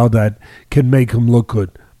style that can make him look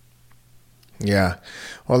good. Yeah,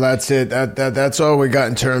 well, that's it. That's all we got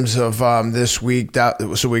in terms of this week.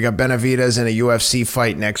 So we got Benavidez in a UFC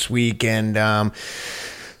fight next week, and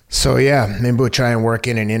so yeah, maybe we'll try and work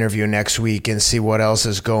in an interview next week and see what else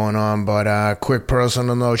is going on. But quick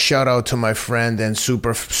personal note: shout out to my friend and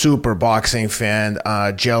super boxing fan,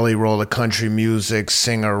 Jelly Roll, the country music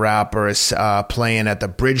singer rapper, is playing at the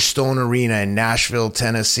Bridgestone Arena in Nashville,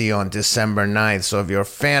 Tennessee on December 9th. So if you're a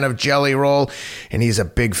fan of Jelly Roll, and he's a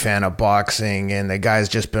big fan of boxing, and the guy's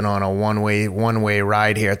just been on a one-way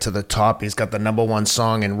ride here to the top. He's got the #1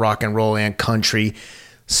 song in rock and roll and country.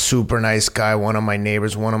 Super nice guy, one of my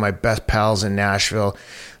neighbors, one of my best pals in Nashville.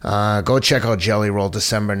 Go check out Jelly Roll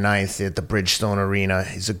December 9th at the Bridgestone Arena.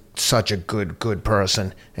 He's such a good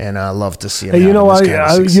person, and I love to see him. Hey,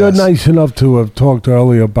 you're nice enough to have talked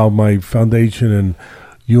earlier about my foundation, and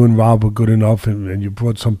you and Rob were good enough, and you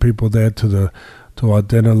brought some people there to our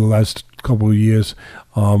dinner the last couple of years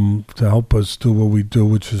to help us do what we do,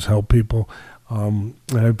 which is help people. And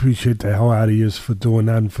I appreciate the hell out of you for doing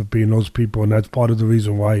that and for being those people. And that's part of the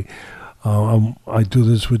reason why I do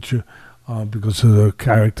this with you, because of the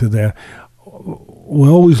character there. We're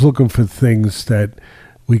always looking for things that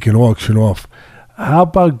we can auction off. How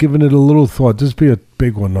about giving it a little thought? This be a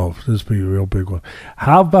big one, though. This be a real big one.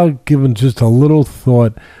 How about giving just a little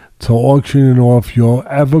thought to auctioning off your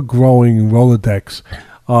ever-growing Rolodex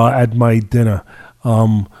at my dinner?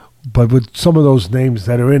 But with some of those names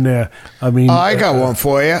that are in there, I mean, I got one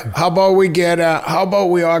for you. How about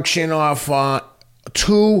we auction off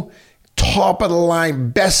 2 top of the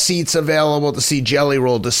line best seats available to see Jelly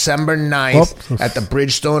Roll December 9th at the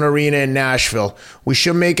Bridgestone Arena in Nashville. We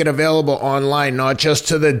should make it available online, not just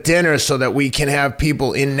to the dinner, so that we can have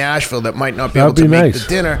people in Nashville that might not be able to make the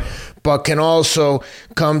dinner, but can also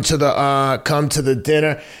come to the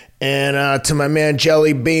dinner. And to my man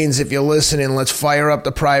Jelly Beans, if you're listening, let's fire up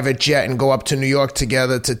the private jet and go up to New York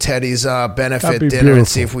together to Teddy's benefit dinner and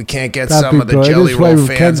see if we can't get some of the Jelly Roll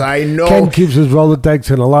fans. I know Ken keeps his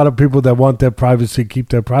Rolodex, and a lot of people that want their privacy keep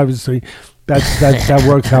their privacy. That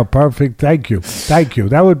works out perfect. Thank you.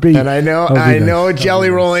 That would be. And I know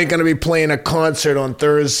Jelly Roll ain't gonna be playing a concert on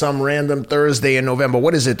some random Thursday in November.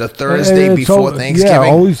 What is it? The Thursday before Thanksgiving?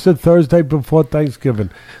 Yeah, always the Thursday before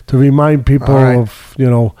Thanksgiving, to remind people of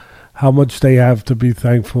how much they have to be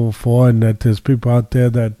thankful for, and that there's people out there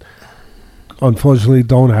that unfortunately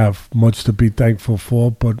don't have much to be thankful for,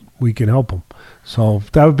 but we can help them. So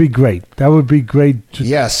that would be great.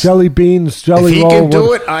 Yes. Jelly Beans, Jelly Roll. If he can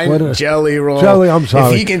do it, I'm Jelly Roll. I'm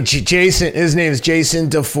sorry. If he can, his name is Jason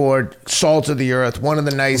DeFord, salt of the earth, one of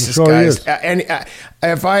the nicest guys. And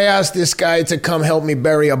if I asked this guy to come help me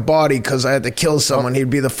bury a body because I had to kill someone, he'd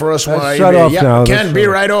be the first one. Shut off now. Ken, be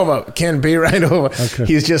right over. Okay.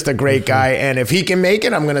 He's just a great guy. And if he can make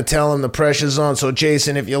it, I'm going to tell him the pressure's on. So,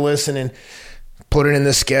 Jason, if you're listening, put it in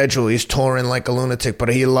the schedule. He's touring like a lunatic, but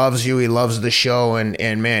he loves you. He loves the show,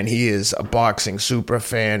 and man, he is a boxing super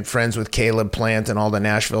fan. Friends with Caleb Plant and all the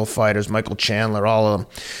Nashville fighters, Michael Chandler, all of them.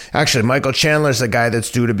 Actually, Michael Chandler's the guy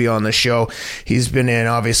that's due to be on the show. He's been in,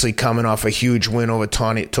 obviously, coming off a huge win over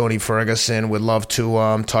Tony Ferguson. Would love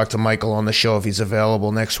to talk to Michael on the show if he's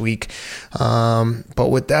available next week. But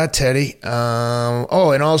with that, Teddy,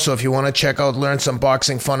 and also if you want to learn some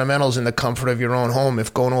boxing fundamentals in the comfort of your own home,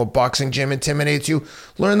 if going to a boxing gym intimidates motivates you,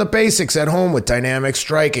 learn the basics at home with Dynamic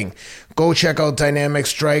Striking. Go check out Dynamic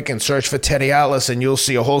Strike and search for Teddy Atlas, and you'll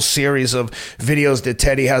see a whole series of videos that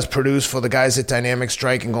Teddy has produced for the guys at Dynamic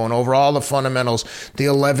Striking, going over all the fundamentals, the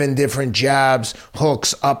 11 different jabs,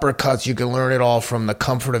 hooks, uppercuts. You can learn it all from the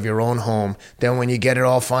comfort of your own home. Then when you get it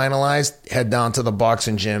all finalized, head down to the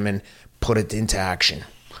boxing gym and put it into action.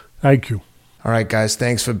 Thank you. All right, guys,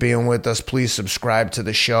 thanks for being with us. Please subscribe to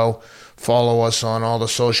the show. Follow us on all the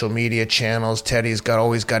social media channels. Teddy's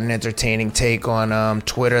always got an entertaining take on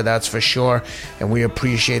Twitter, that's for sure. And we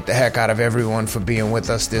appreciate the heck out of everyone for being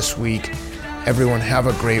with us this week. Everyone have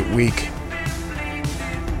a great week.